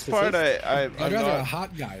the a most part, narcissist. I'd I'm rather a not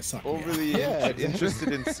hot guy suck me. overly Yeah,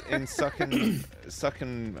 interested in sucking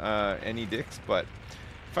any dicks, but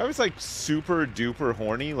if I was like super duper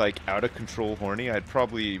horny, like out of control horny, I'd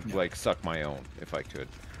probably like suck my own if I could.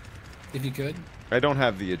 If you could. I don't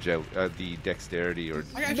have the the dexterity or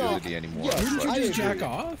I got agility anymore. yeah, Wouldn't but- you I just jack agree.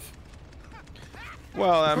 off?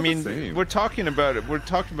 Well, I not the mean, same. we're talking about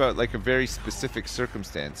like a very specific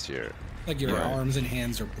circumstance here. Like your Right. arms and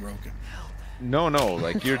hands are broken. No,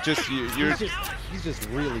 like you're He's just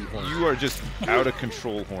really horny. you are just out of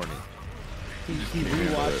control horny. He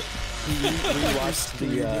rewatched the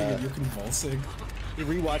You're convulsing. he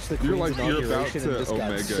rewatched the You're Queen's like you're about inauguration and to just got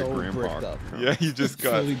Omega so Grandpa. bricked up. Yeah, you just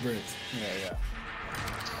got Fully bricked. Yeah, yeah.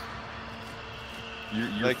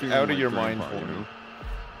 You're like feeling out of like your mind Grandpa, you horny. know?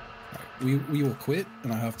 We will quit,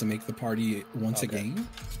 and I'll have to make the party once Okay. again.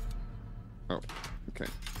 Oh, okay.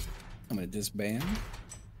 I'm gonna disband.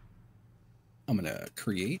 I'm gonna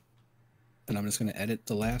create, and I'm just gonna edit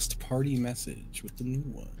the last party message with the new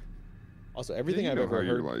one. Also, everything You I've know ever how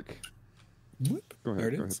you're heard. like. Whoop. Go There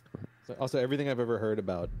ahead. it Go is. ahead. Also, everything I've ever heard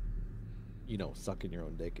about, sucking your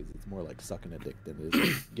own dick is it's more like sucking a dick than it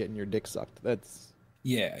is getting your dick sucked. That's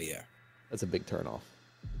Yeah. a big turnoff.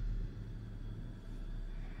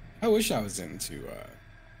 I wish I was into.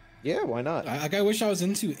 Yeah, why not? I wish I was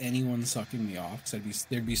into anyone sucking me off, because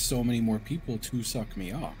there'd be so many more people to suck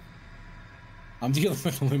me off. I'm dealing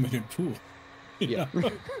with a limited pool. you Yeah.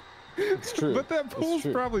 know? It's true. But that It's pool's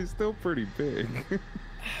true. probably still pretty big.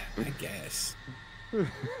 I guess.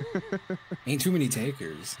 Ain't too many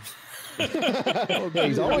takers. He's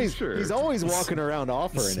Yeah, always sure. he's always walking around A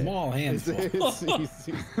offering it. small handful.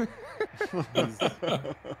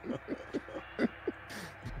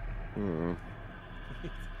 Uh,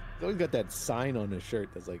 He's always got that sign on his shirt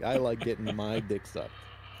that's like, "I like getting my dick sucked."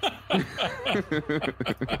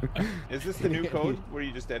 Is this the new code where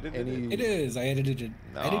you just edited Any- it? It is. I edited it.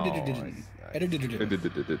 No, Edited it. I- Edited it.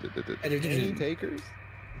 Edited Any it. takers?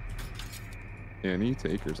 Any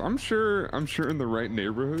takers? I'm sure in the right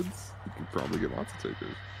neighborhoods, you could probably get lots of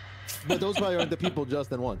takers. But those probably aren't the people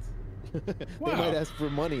Justin wants. They Wow. might ask for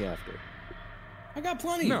money after. I got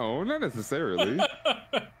plenty. No, not necessarily.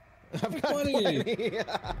 I've got Plenty. plenty.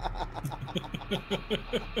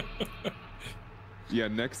 Yeah,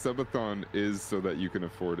 next subathon is so that you can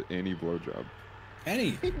afford any blowjob.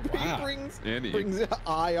 Any. He Wow. brings Any. an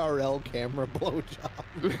IRL camera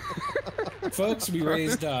blowjob. Folks, we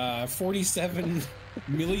raised $47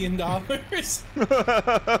 million. And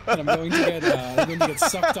I'm going to get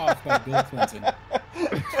sucked off by Bill Clinton.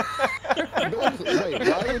 Wait,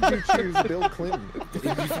 why would you choose Bill Clinton? It'd be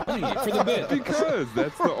funny for the bit. Because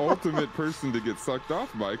that's the ultimate person to get sucked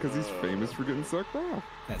off by, because he's famous for getting sucked off.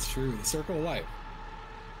 That's true. The circle of life.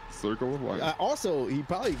 Circle of life. Also, he'd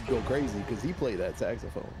probably go crazy because he played that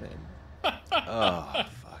saxophone, man. Oh,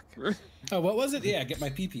 fuck. Oh, what was it? Yeah, get my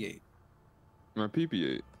PP8. My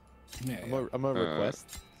PP8. Yeah, I'm gonna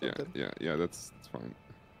request. Yeah, something. yeah, that's fine.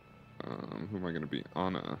 Who am I gonna be?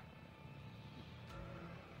 Anna.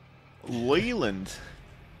 Leyland.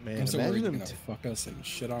 Man, I'm so worried imagine you're him gonna fuck us and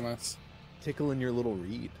shit on us. tickling your little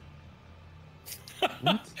reed.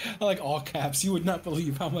 I like all caps. You would not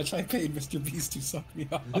believe how much I paid Mr. Beast to suck me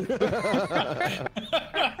off.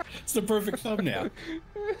 It's the perfect thumbnail.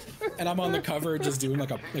 And I'm on the cover just doing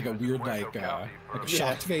like a weird like a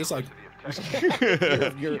shocked face like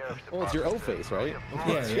It's your O face, right?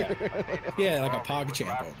 yeah like a pog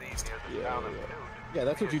champ almost. Yeah,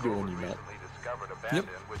 that's what you do when you met. Yep.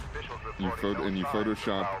 You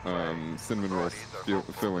Photoshop cinnamon rolls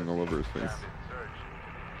filling all over his face.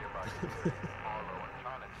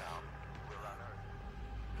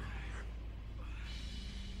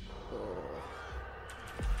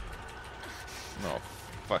 No,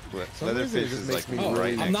 fuck. Some Leatherface reason it just is makes like me Oh,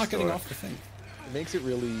 right I'm next not getting door. off the thing. It makes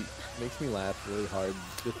me laugh really hard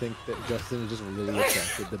to think that Justin is just really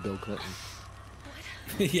attracted to Bill Clinton.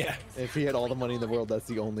 Yeah. If he had all the money in the world, that's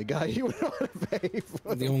the only guy he would want to pay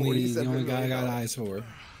for. The only $47 guy I got million. eyes for.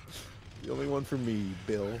 The only one for me,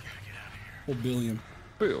 Bill. Whole billion.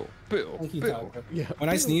 Bill. Thank you, Taco. Yeah. When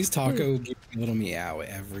I sneeze, Taco gives me a little meow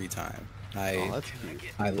every time. Oh, that's cute.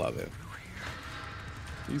 I love it.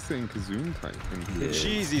 He's saying Kazoon type.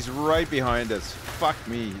 Jeez, he's right behind us. Fuck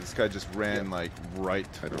me. This guy just ran like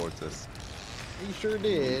right towards us. He sure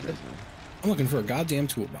did. I'm looking for a goddamn We're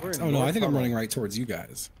toolbox. in Oh no, I North think I'm Tunnel. running right towards you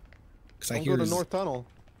guys. Cause I Don't hear go to North Tunnel.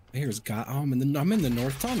 I hear God. Oh, I'm in the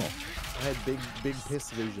North Tunnel. I had big piss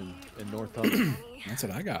vision in North Tunnel. That's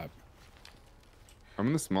what I got. I'm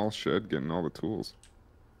in the small shed getting all the tools.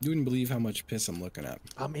 You wouldn't believe how much piss I'm looking at.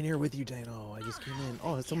 I'm in here with you, Dano. I just came in.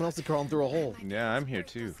 Oh, someone else is crawling through a hole. Yeah, I'm here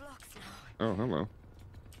too. Oh, hello.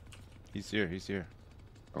 He's here. He's here.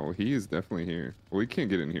 Oh, he is definitely here. Well, he can't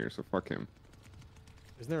get in here, so fuck him.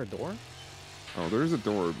 Isn't there a door? Oh, there's a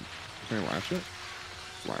door. Can I latch it?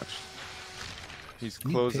 It's latched. He's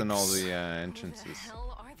Neat closing all pics. the Who the entrances.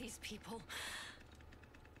 hell are these people?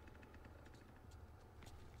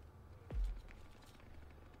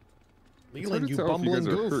 It's hard Leland, to you tell if you bumbling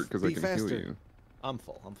guys are goof. hurt because I Be can faster. heal you. I'm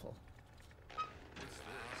full. I'm full.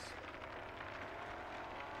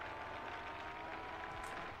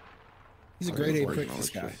 He's a Oh, grade he's A working prick, on this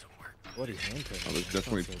his guy. shit. What is handcuffing? Oh, there's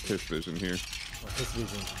definitely piss vision here. Piss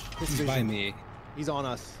vision. Piss He's vision. by me. He's on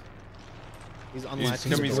us. He's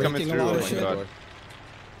unlatching. He's the door. coming breaking a through. lot Oh of my shit. god.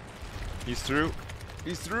 He's through.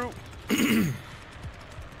 He's through. Did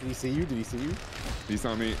he see you? Did he see you? He's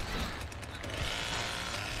on me.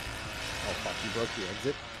 Oh fuck! You broke the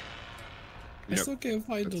exit. I still can't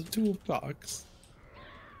find the toolbox.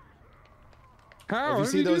 How? If you How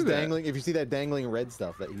see did those do that? dangling, if you see that dangling red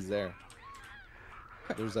stuff, that he's there.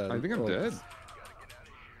 There's a. I think I'm oh, dead.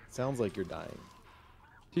 Sounds like you're dying.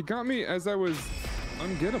 He got me as I was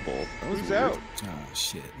ungettable. That was Who's weird. out? Oh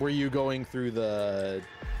shit. Were you going through the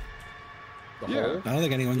Yeah. hole? I don't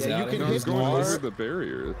think anyone's Yeah, you out. can No, I was hit going R. over the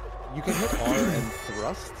barrier. You can hit R and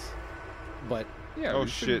thrusts, but Yeah. Oh, we shouldn't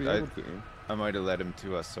shit, be I- able to. I might have led him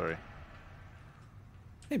to us. Sorry.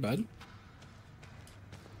 Hey, bud.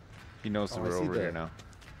 He knows that Oh, I we're see over here the- now. I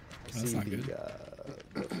That's see not good.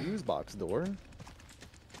 the fuse box door.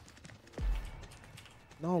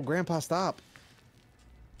 No, Grandpa, stop.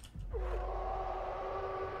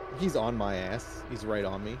 He's on my ass. He's right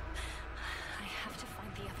on me. I have to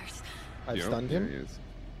find the others. I've Yep, stunned yeah, him. he is.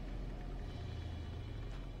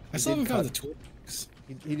 I still haven't did found the cut- toolbox.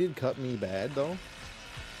 He did cut me bad though.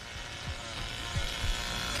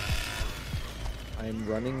 I'm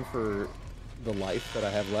running for the life that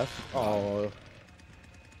I have left. Oh.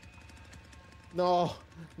 No.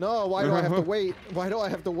 No, why do I have to wait? Why do I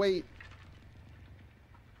have to wait?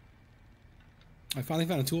 I finally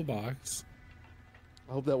found a toolbox.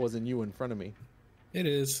 I hope that wasn't you in front of me. It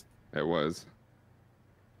is. It was.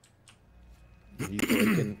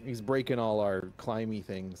 He's breaking all our climby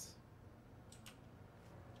things.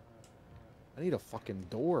 I need a fucking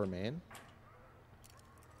door, man.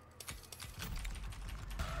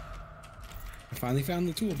 I finally found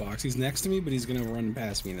the toolbox. He's next to me, but he's gonna run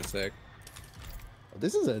past me in a sec.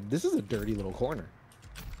 This is a dirty little corner.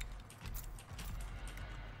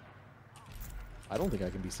 I don't think I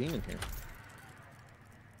can be seen in here.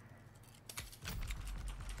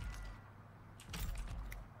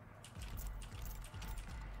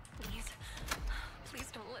 Please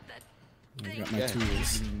don't let that. I got my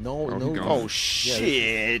tools. No, Oh, no. God. Oh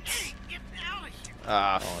shit!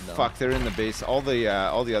 Ah, Oh, no. fuck! They're in the base. All the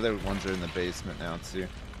other ones are in the basement now too.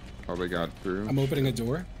 Oh, they got through. I'm opening a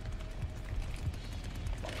door.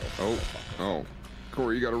 Oh.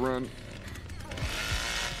 Corey, you gotta run.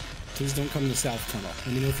 Please don't come to the south tunnel.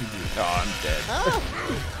 Let me know if you do. Oh, I'm dead.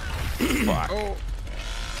 Fuck. Oh.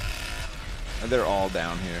 And they're all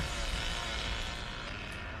down here.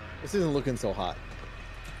 This isn't looking so hot.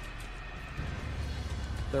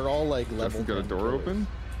 They're all like level. Justin got a 1 door floors. open?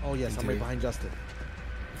 Oh yes, I'm right do. behind Justin.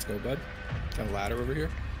 Let's go, bud. Got a ladder over here.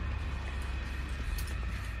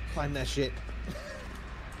 Climb that shit.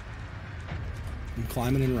 I'm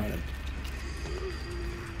climbing and running.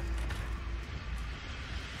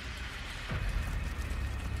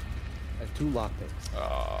 I have 2 lockpicks.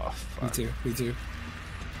 Oh, Me fuck. too. Me too.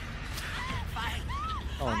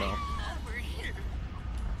 Oh no.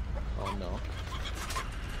 Oh no.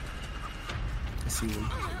 I see them.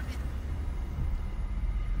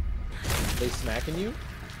 They smacking you?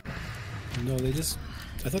 No, they just.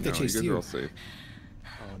 I thought they No, you chased guys you. are all safe.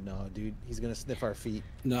 Oh no, dude. He's gonna sniff our feet.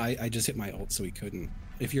 No, I just hit my ult, so he couldn't.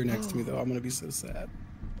 If you're next to me, though, I'm gonna be so sad.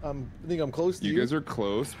 I think I'm close to you. You guys are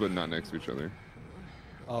close, but not next to each other.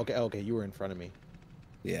 Oh, okay, okay. You were in front of me.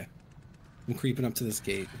 Yeah. I'm creeping up to this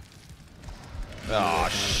gate. Oh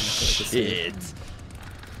shit!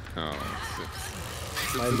 Oh,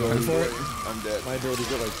 My Going ability, for it. I'm dead. my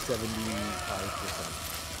ability's at like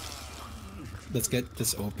 75%. Let's get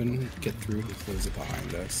this open, get through, and close it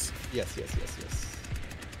behind us. Yes, yes, yes, yes.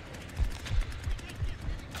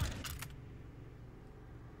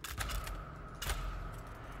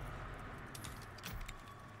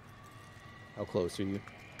 How close are you?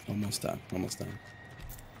 Almost done. Almost done.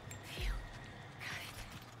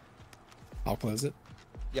 I'll close it.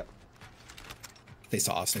 Yep. They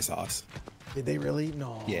saw us. They saw us. Did they really?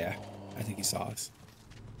 No. Yeah. I think he saw us.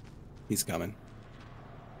 He's coming.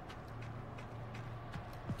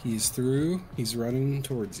 He's through. He's running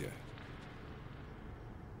towards you.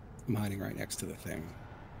 I'm hiding right next to the thing.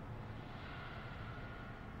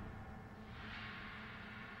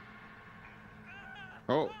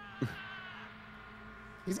 Oh,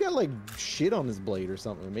 He's got like shit on his blade or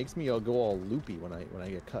something. It makes me go all loopy when I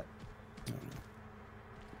get cut.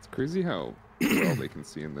 it's crazy how well they can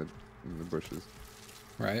see in the bushes.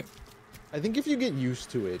 Right? I think if you get used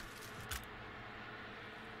to it,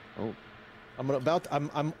 Oh,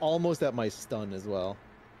 I'm almost at my stun as well.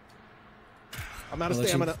 I'm out of I'll let you-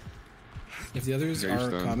 stamina. If the others Yeah, you're are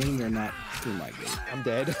stunned. coming, they're not through my gate. I'm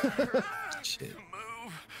dead. Shit.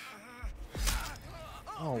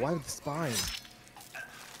 Oh, why with the spine?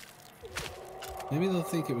 Maybe they'll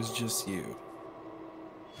think it was just you.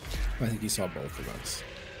 I think he saw both of us.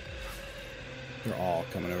 They're all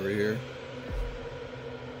coming over here.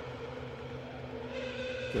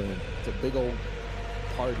 It's a big old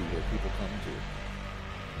party where people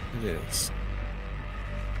come to. It is.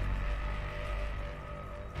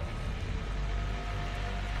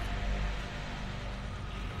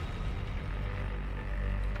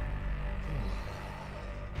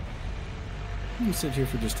 I'm gonna sit here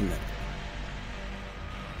for just a minute.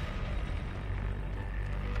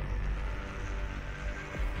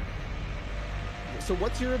 So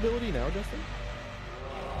what's your ability now, Justin?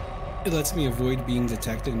 It lets me avoid being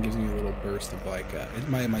detected and gives me a little burst of like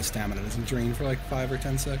my stamina doesn't drain for like 5 or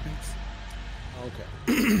 10 seconds.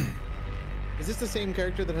 Okay. Is this the same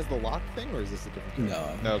character that has the lock thing, or is this a different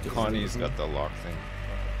character? No. No, Connie's got the lock thing.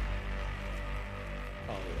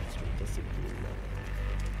 Oh, yeah, that's true. That's the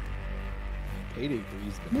Payday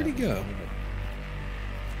 3's been Where'd he having go? some moment.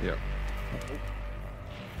 yeah.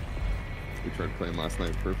 We tried playing last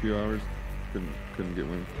night for a few hours. Couldn't get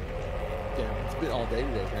win. Damn, it's been all day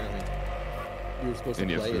today, apparently. We were supposed to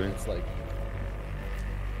And play, yesterday. and it's like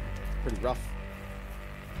pretty rough.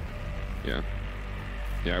 Yeah.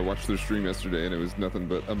 Yeah, I watched their stream yesterday and it was nothing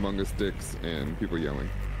but Among Us dicks and people yelling.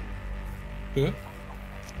 Huh?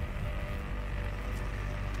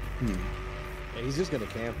 Yeah, he's just gonna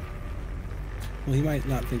camp. Well, he might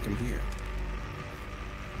not think I'm here.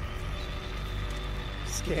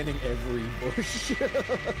 scanning every bush.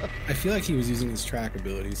 I feel like he was using his track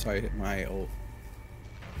ability, so I hit my ult.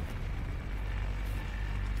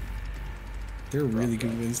 They're really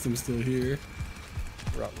convinced I'm still here.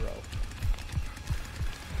 Ruh-roh.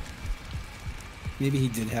 Maybe he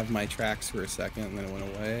did have my tracks for a second and then it went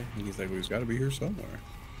away. And he's like, well, he's got to be here somewhere.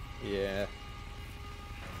 Yeah.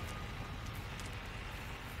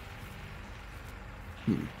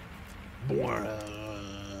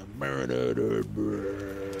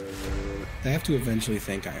 I have to eventually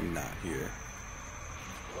think I am not here.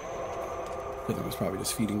 I think I was probably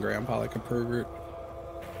just feeding Grandpa like a pervert.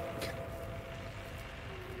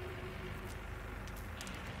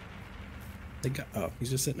 They got, oh,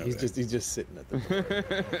 he's just sitting over there. He's just sitting at the door.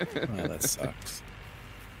 Oh, that sucks.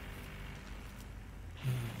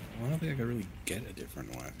 I don't think I could really get a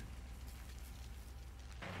different one.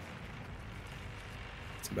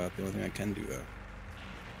 It's about the only thing I can do, though.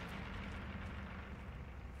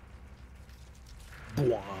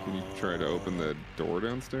 Can you try to open the door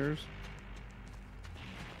downstairs?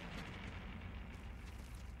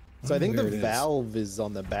 So I think There the it is. valve is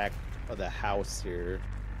on the back of the house here.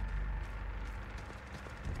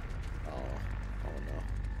 Oh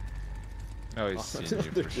no. Oh, he's seen you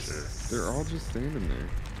They're for just- sure. They're all just standing there.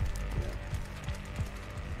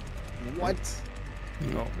 What?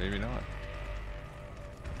 No, maybe not.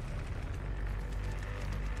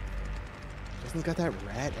 Justin's got that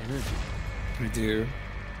rat energy. I do.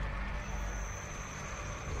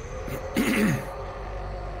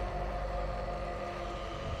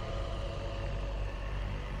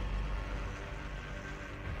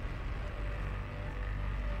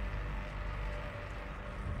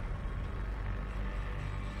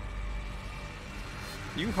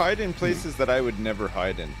 You hide in places that I would never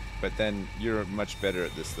hide in, but then you're much better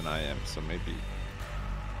at this than I am, so maybe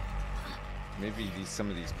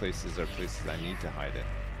some of these places are places I need to hide in.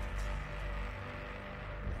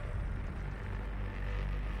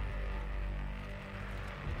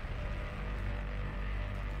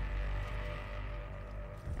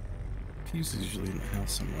 Fuse is usually in the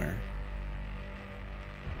house somewhere.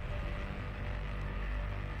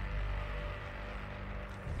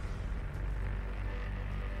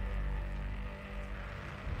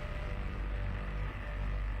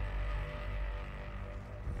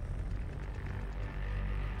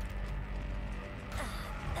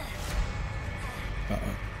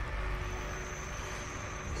 Uh-oh.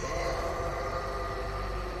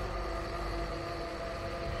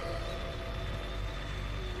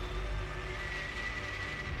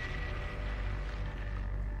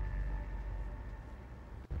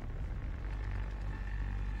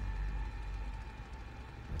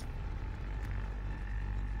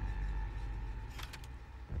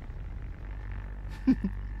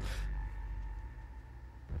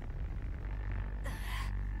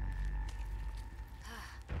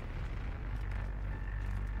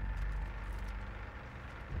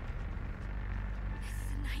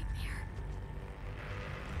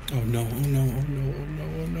 Oh no, oh no, oh no, oh no,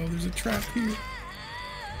 oh no, there's a trap here.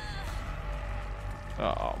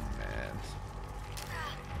 Oh man.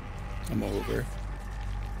 I'm over.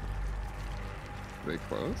 They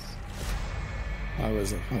close? I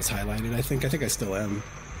was highlighted, I think I still am.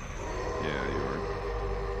 Yeah, you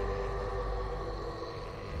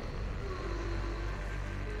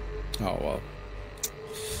are. Oh well.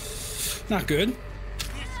 Not good.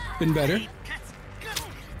 Been better.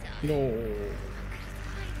 No.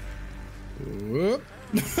 Whoop.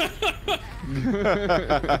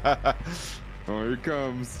 Oh, here he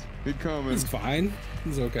comes. He coming. It's fine.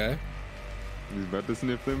 It's okay. He's about to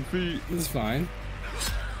sniff them feet. It's fine.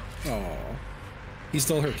 Oh. He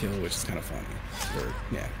stole her kill, which is kind of funny. Or,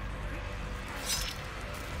 yeah.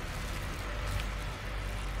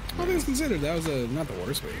 All things considered, that was not the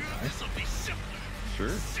worst way to die.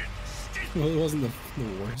 Sure. Well, it wasn't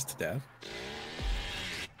the worst death.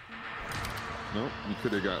 Nope. You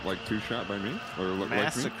could have got like 2 shot by me, or looked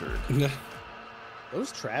Massacred.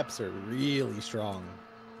 Those traps are really strong.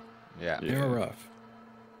 Yeah. They were rough.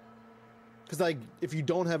 Because like, if you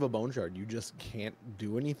don't have a bone shard, you just can't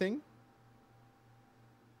do anything.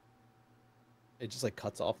 It just like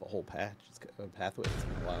cuts off a whole patch. It's a pathway. It's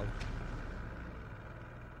kind of wild.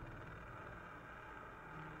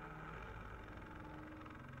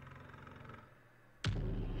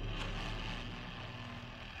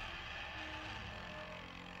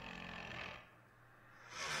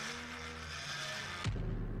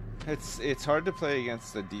 It's hard to play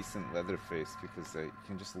against a decent Leatherface because you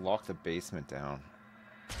can just lock the basement down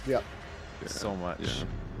Yep. Yeah. so much. Yeah,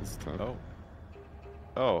 it's tough.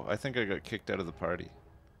 Oh, I think I got kicked out of the party.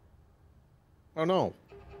 Oh no.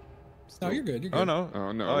 No, you're good. You're good. Oh no.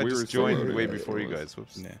 Oh, no, Oh, I we just were still joined loading way it. before you It was- guys.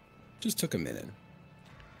 Whoops. Yeah. Just took a minute.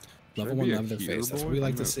 Should I Level 1 be a love their healer face. That's what boy? we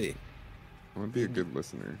like I'm to a- see. I want to be a good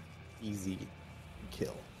listener. Easy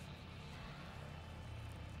kill.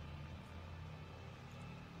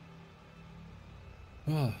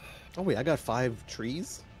 Oh, Oh wait, I got 5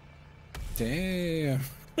 trees. damn.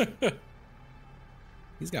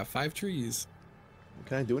 He's got 5 trees.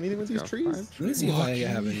 Can I do anything with these got trees? 5 Let me see if I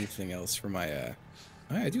have anything else for my.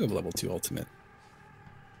 I do have level 2 ultimate.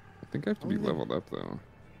 I think I have to be Oh, yeah. leveled up though.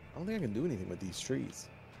 I don't think I can do anything with these trees.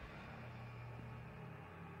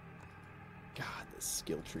 God, this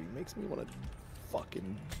skill tree makes me want to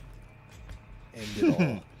fucking end it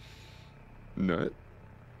all. Nut.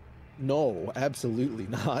 No, absolutely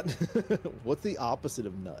not. What's the opposite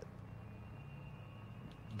of nut?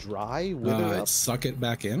 Dry? Wither up? Suck it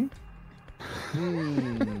back in.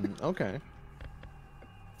 Okay.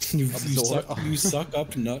 You Absorb- suck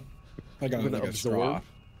up nut like I'm a, gonna like a absorb. straw.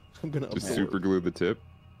 I'm gonna Just absorb. super glue the tip.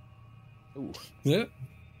 Ooh. Yeah.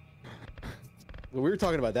 Well, we were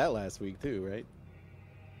talking about that last week too, right?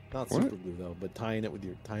 Not What? super glue though, but tying it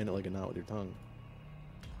like a knot with your tongue.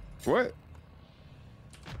 What?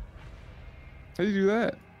 How do you do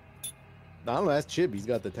that? I don't know. That's Chib. He's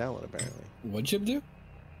got the talent apparently. What'd Chip do?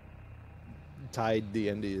 Tied the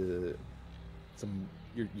end of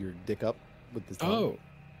your dick up with the tongue.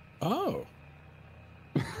 Oh.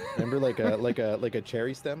 Remember, like a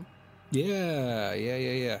cherry stem. Yeah.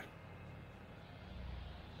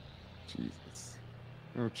 Jesus.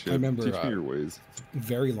 Oh, Chip. I remember, Teach me your ways.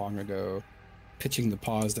 Very long ago, pitching the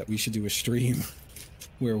pause that we should do a stream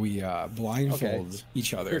where we blindfold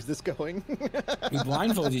each other. Where's this going? We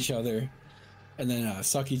blindfold each other and then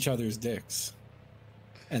suck each other's dicks.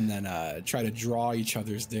 And then try to draw each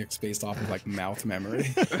other's dicks based off of like mouth memory.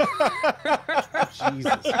 Jesus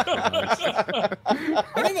Christ.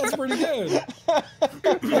 I think that's pretty good.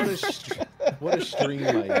 What a stream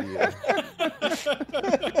idea.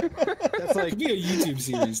 That's like Could be a YouTube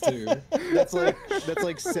series too. that's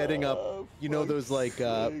like setting up. You know those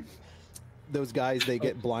those guys, they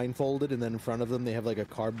get blindfolded and then in front of them they have like a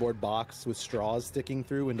cardboard box with straws sticking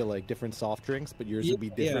through into like different soft drinks, but yours would be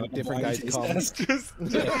different. Different guys come. Just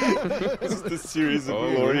the series of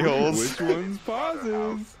Oh, glory holes. Which one's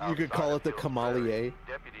pauses? You could call it the Kamalier.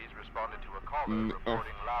 Deputies responded to a caller Mm, oh.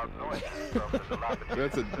 reporting loud noises from the dilapidated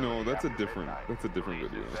That's a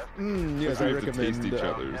video. Yes, We I have to taste recommend. each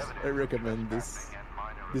other's. I recommend this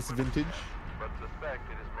vintage. but suspect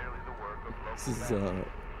it is merely the work of local This is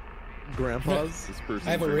Grandpa's. This person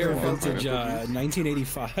I have a drinks rare a lot of vintage pineapple juice.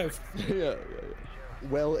 1985. Yeah.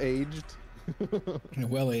 Well aged.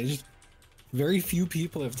 Well aged. Very few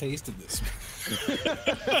people have tasted this.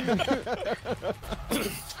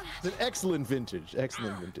 It's an excellent vintage.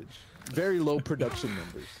 Excellent vintage. Very low production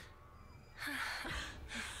numbers.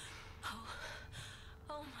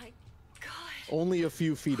 Oh my god. Only a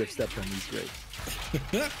few feet have stepped on these grapes.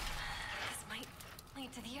 This might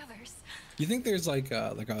lead to the others. You think there's like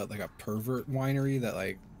a pervert winery that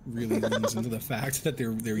like really leans into the fact that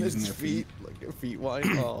they're using His their feet? like a feet wine.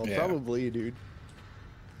 Oh, Yeah. probably, dude.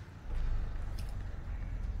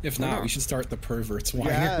 If not, we should start the perverts winery.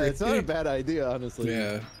 Yeah, it's not a bad idea, honestly.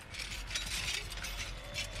 Yeah.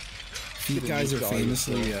 Feet guys are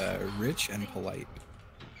famously rich and polite.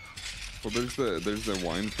 Well, there's the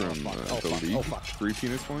wine from the fuck. league. Oh, fuck. 3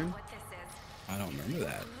 penis wine. What this is. I don't remember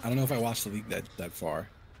that. I don't know if I watched the league that far.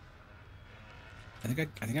 I think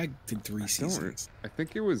I did 3 seasons. I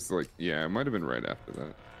think it was like, yeah, it might have been right after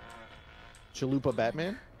that. Chalupa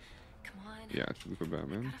Batman? Come on. Yeah, Chalupa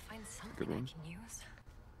Batman. Gotta find something Good one. I can use.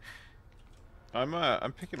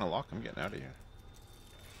 I'm picking a lock. I'm getting out of here.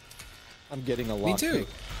 I'm getting a Me lock too. pick.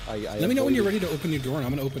 I Let me know when you're avoided- ready to open your door, and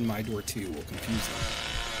I'm gonna open my door too. We'll confuse them.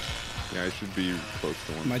 Yeah, I should be close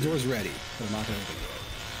to one. My too. door's ready, but I'm not gonna open it.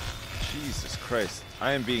 Jesus Christ.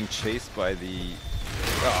 I am being chased by the...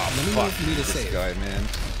 Oh, Let me know fuck if you need a this save. guy, man.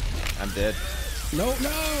 I'm dead. No, I would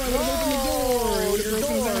have opened the door. It would have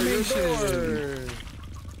broken the foundation.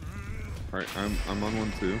 Alright, I'm on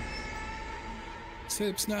one too.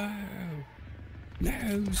 Sips now.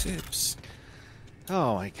 No sips.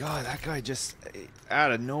 Oh my god, that guy just...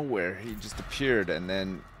 Out of nowhere, he just appeared and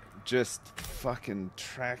then just fucking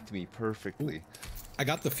tracked me perfectly. I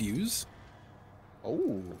got the fuse,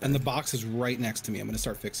 Oh, and the box is right next to me. I'm gonna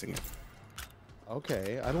start fixing it.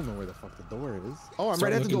 okay. I don't know where the fuck the door is. Oh, I'm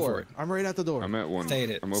Start right at the looking for door. it. I'm right at the door. I'm at one. Stay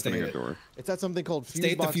at it, I'm stay opening at a it. door. It's at something called fuse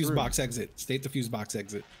Stay at the box fuse room. box exit. Stay at the fuse box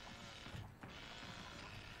exit.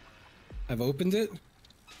 I've opened it.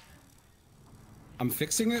 I'm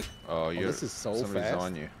fixing it. Oh, you're... this is so somebody's fast.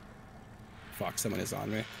 on you. Fuck, someone is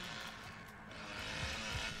on me.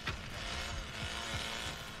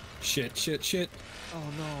 Shit, shit, shit. Oh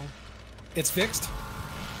no. It's fixed.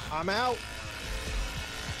 I'm out.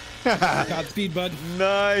 Godspeed, bud.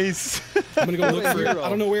 Nice. I'm gonna go look for it. Hero. I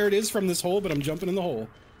don't know where it is from this hole, but I'm jumping in the hole.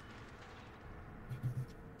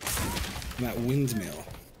 And that windmill.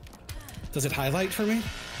 Does it highlight for me?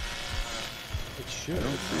 It should. I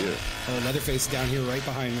don't see it. Oh, Leatherface down here right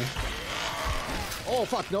behind me. Oh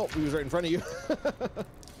fuck! No, he was right in front of you.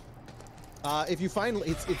 If you find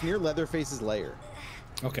it's near Leatherface's lair.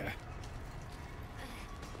 Okay.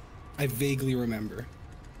 I vaguely remember.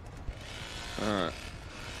 Like,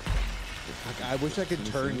 I wish I could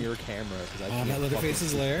turn your camera because I. Oh, that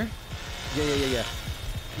Leatherface's lair? Yeah.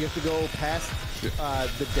 You have to go past the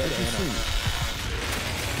dead animal.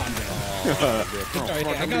 Calm down. Oh, Alright,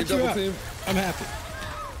 I got you up. I'm happy.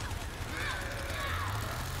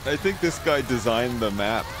 I think this guy designed the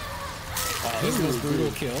map. This is the most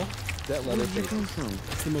brutal kill. that Leatherface.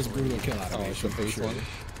 It's the most brutal kill out of Oh, it's the face one.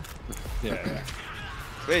 Yeah.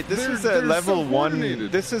 Wait, this is a they're level so 1.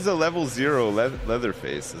 coordinated. This is a level 0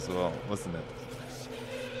 Leatherface as well, wasn't it?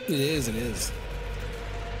 It is, it is.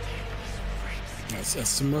 It's a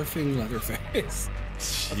smurfing Leatherface.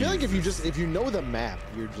 I feel like if you know the map,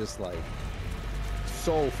 you're just like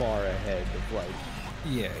so far ahead of like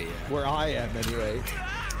Yeah. where I am anyway.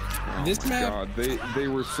 This map, God, they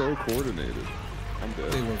were so coordinated. I'm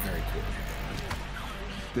dead. they were very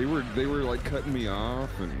cool. They were like cutting me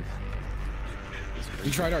off and. We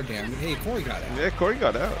tried our damn. Hey, Corey got out. Yeah, Corey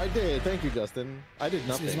got out. I did. Thank you, Justin. I did This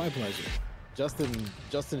nothing. is my pleasure.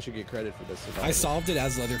 Justin should get credit for this. survival. I solved it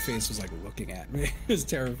as Leatherface was like looking at me. It was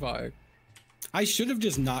terrifying. I should have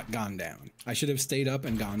just not gone down. I should have stayed up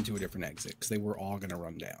and gone to a different exit because they were all gonna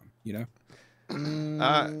run down. You know.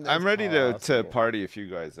 I'm ready to possible. party if you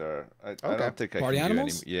guys are. I don't think I Party can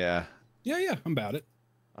animals? do any. Yeah. Yeah. I'm about it.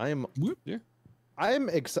 I am. Whoop. Yeah.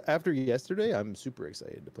 After yesterday, I'm super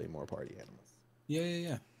excited to play more party animals.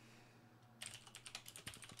 Yeah.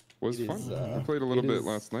 Was It fun. is, I played a little it bit is-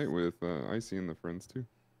 last night with Icy and the friends too.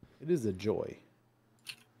 It is a joy.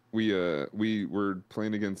 We were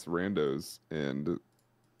playing against randos, and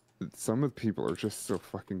some of the people are just so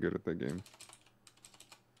fucking good at that game.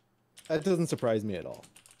 That doesn't surprise me at all.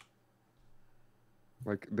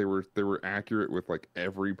 Like they were accurate with like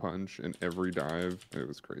every punch and every dive. It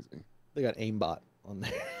was crazy. They got aimbot on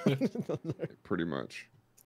there. Pretty much.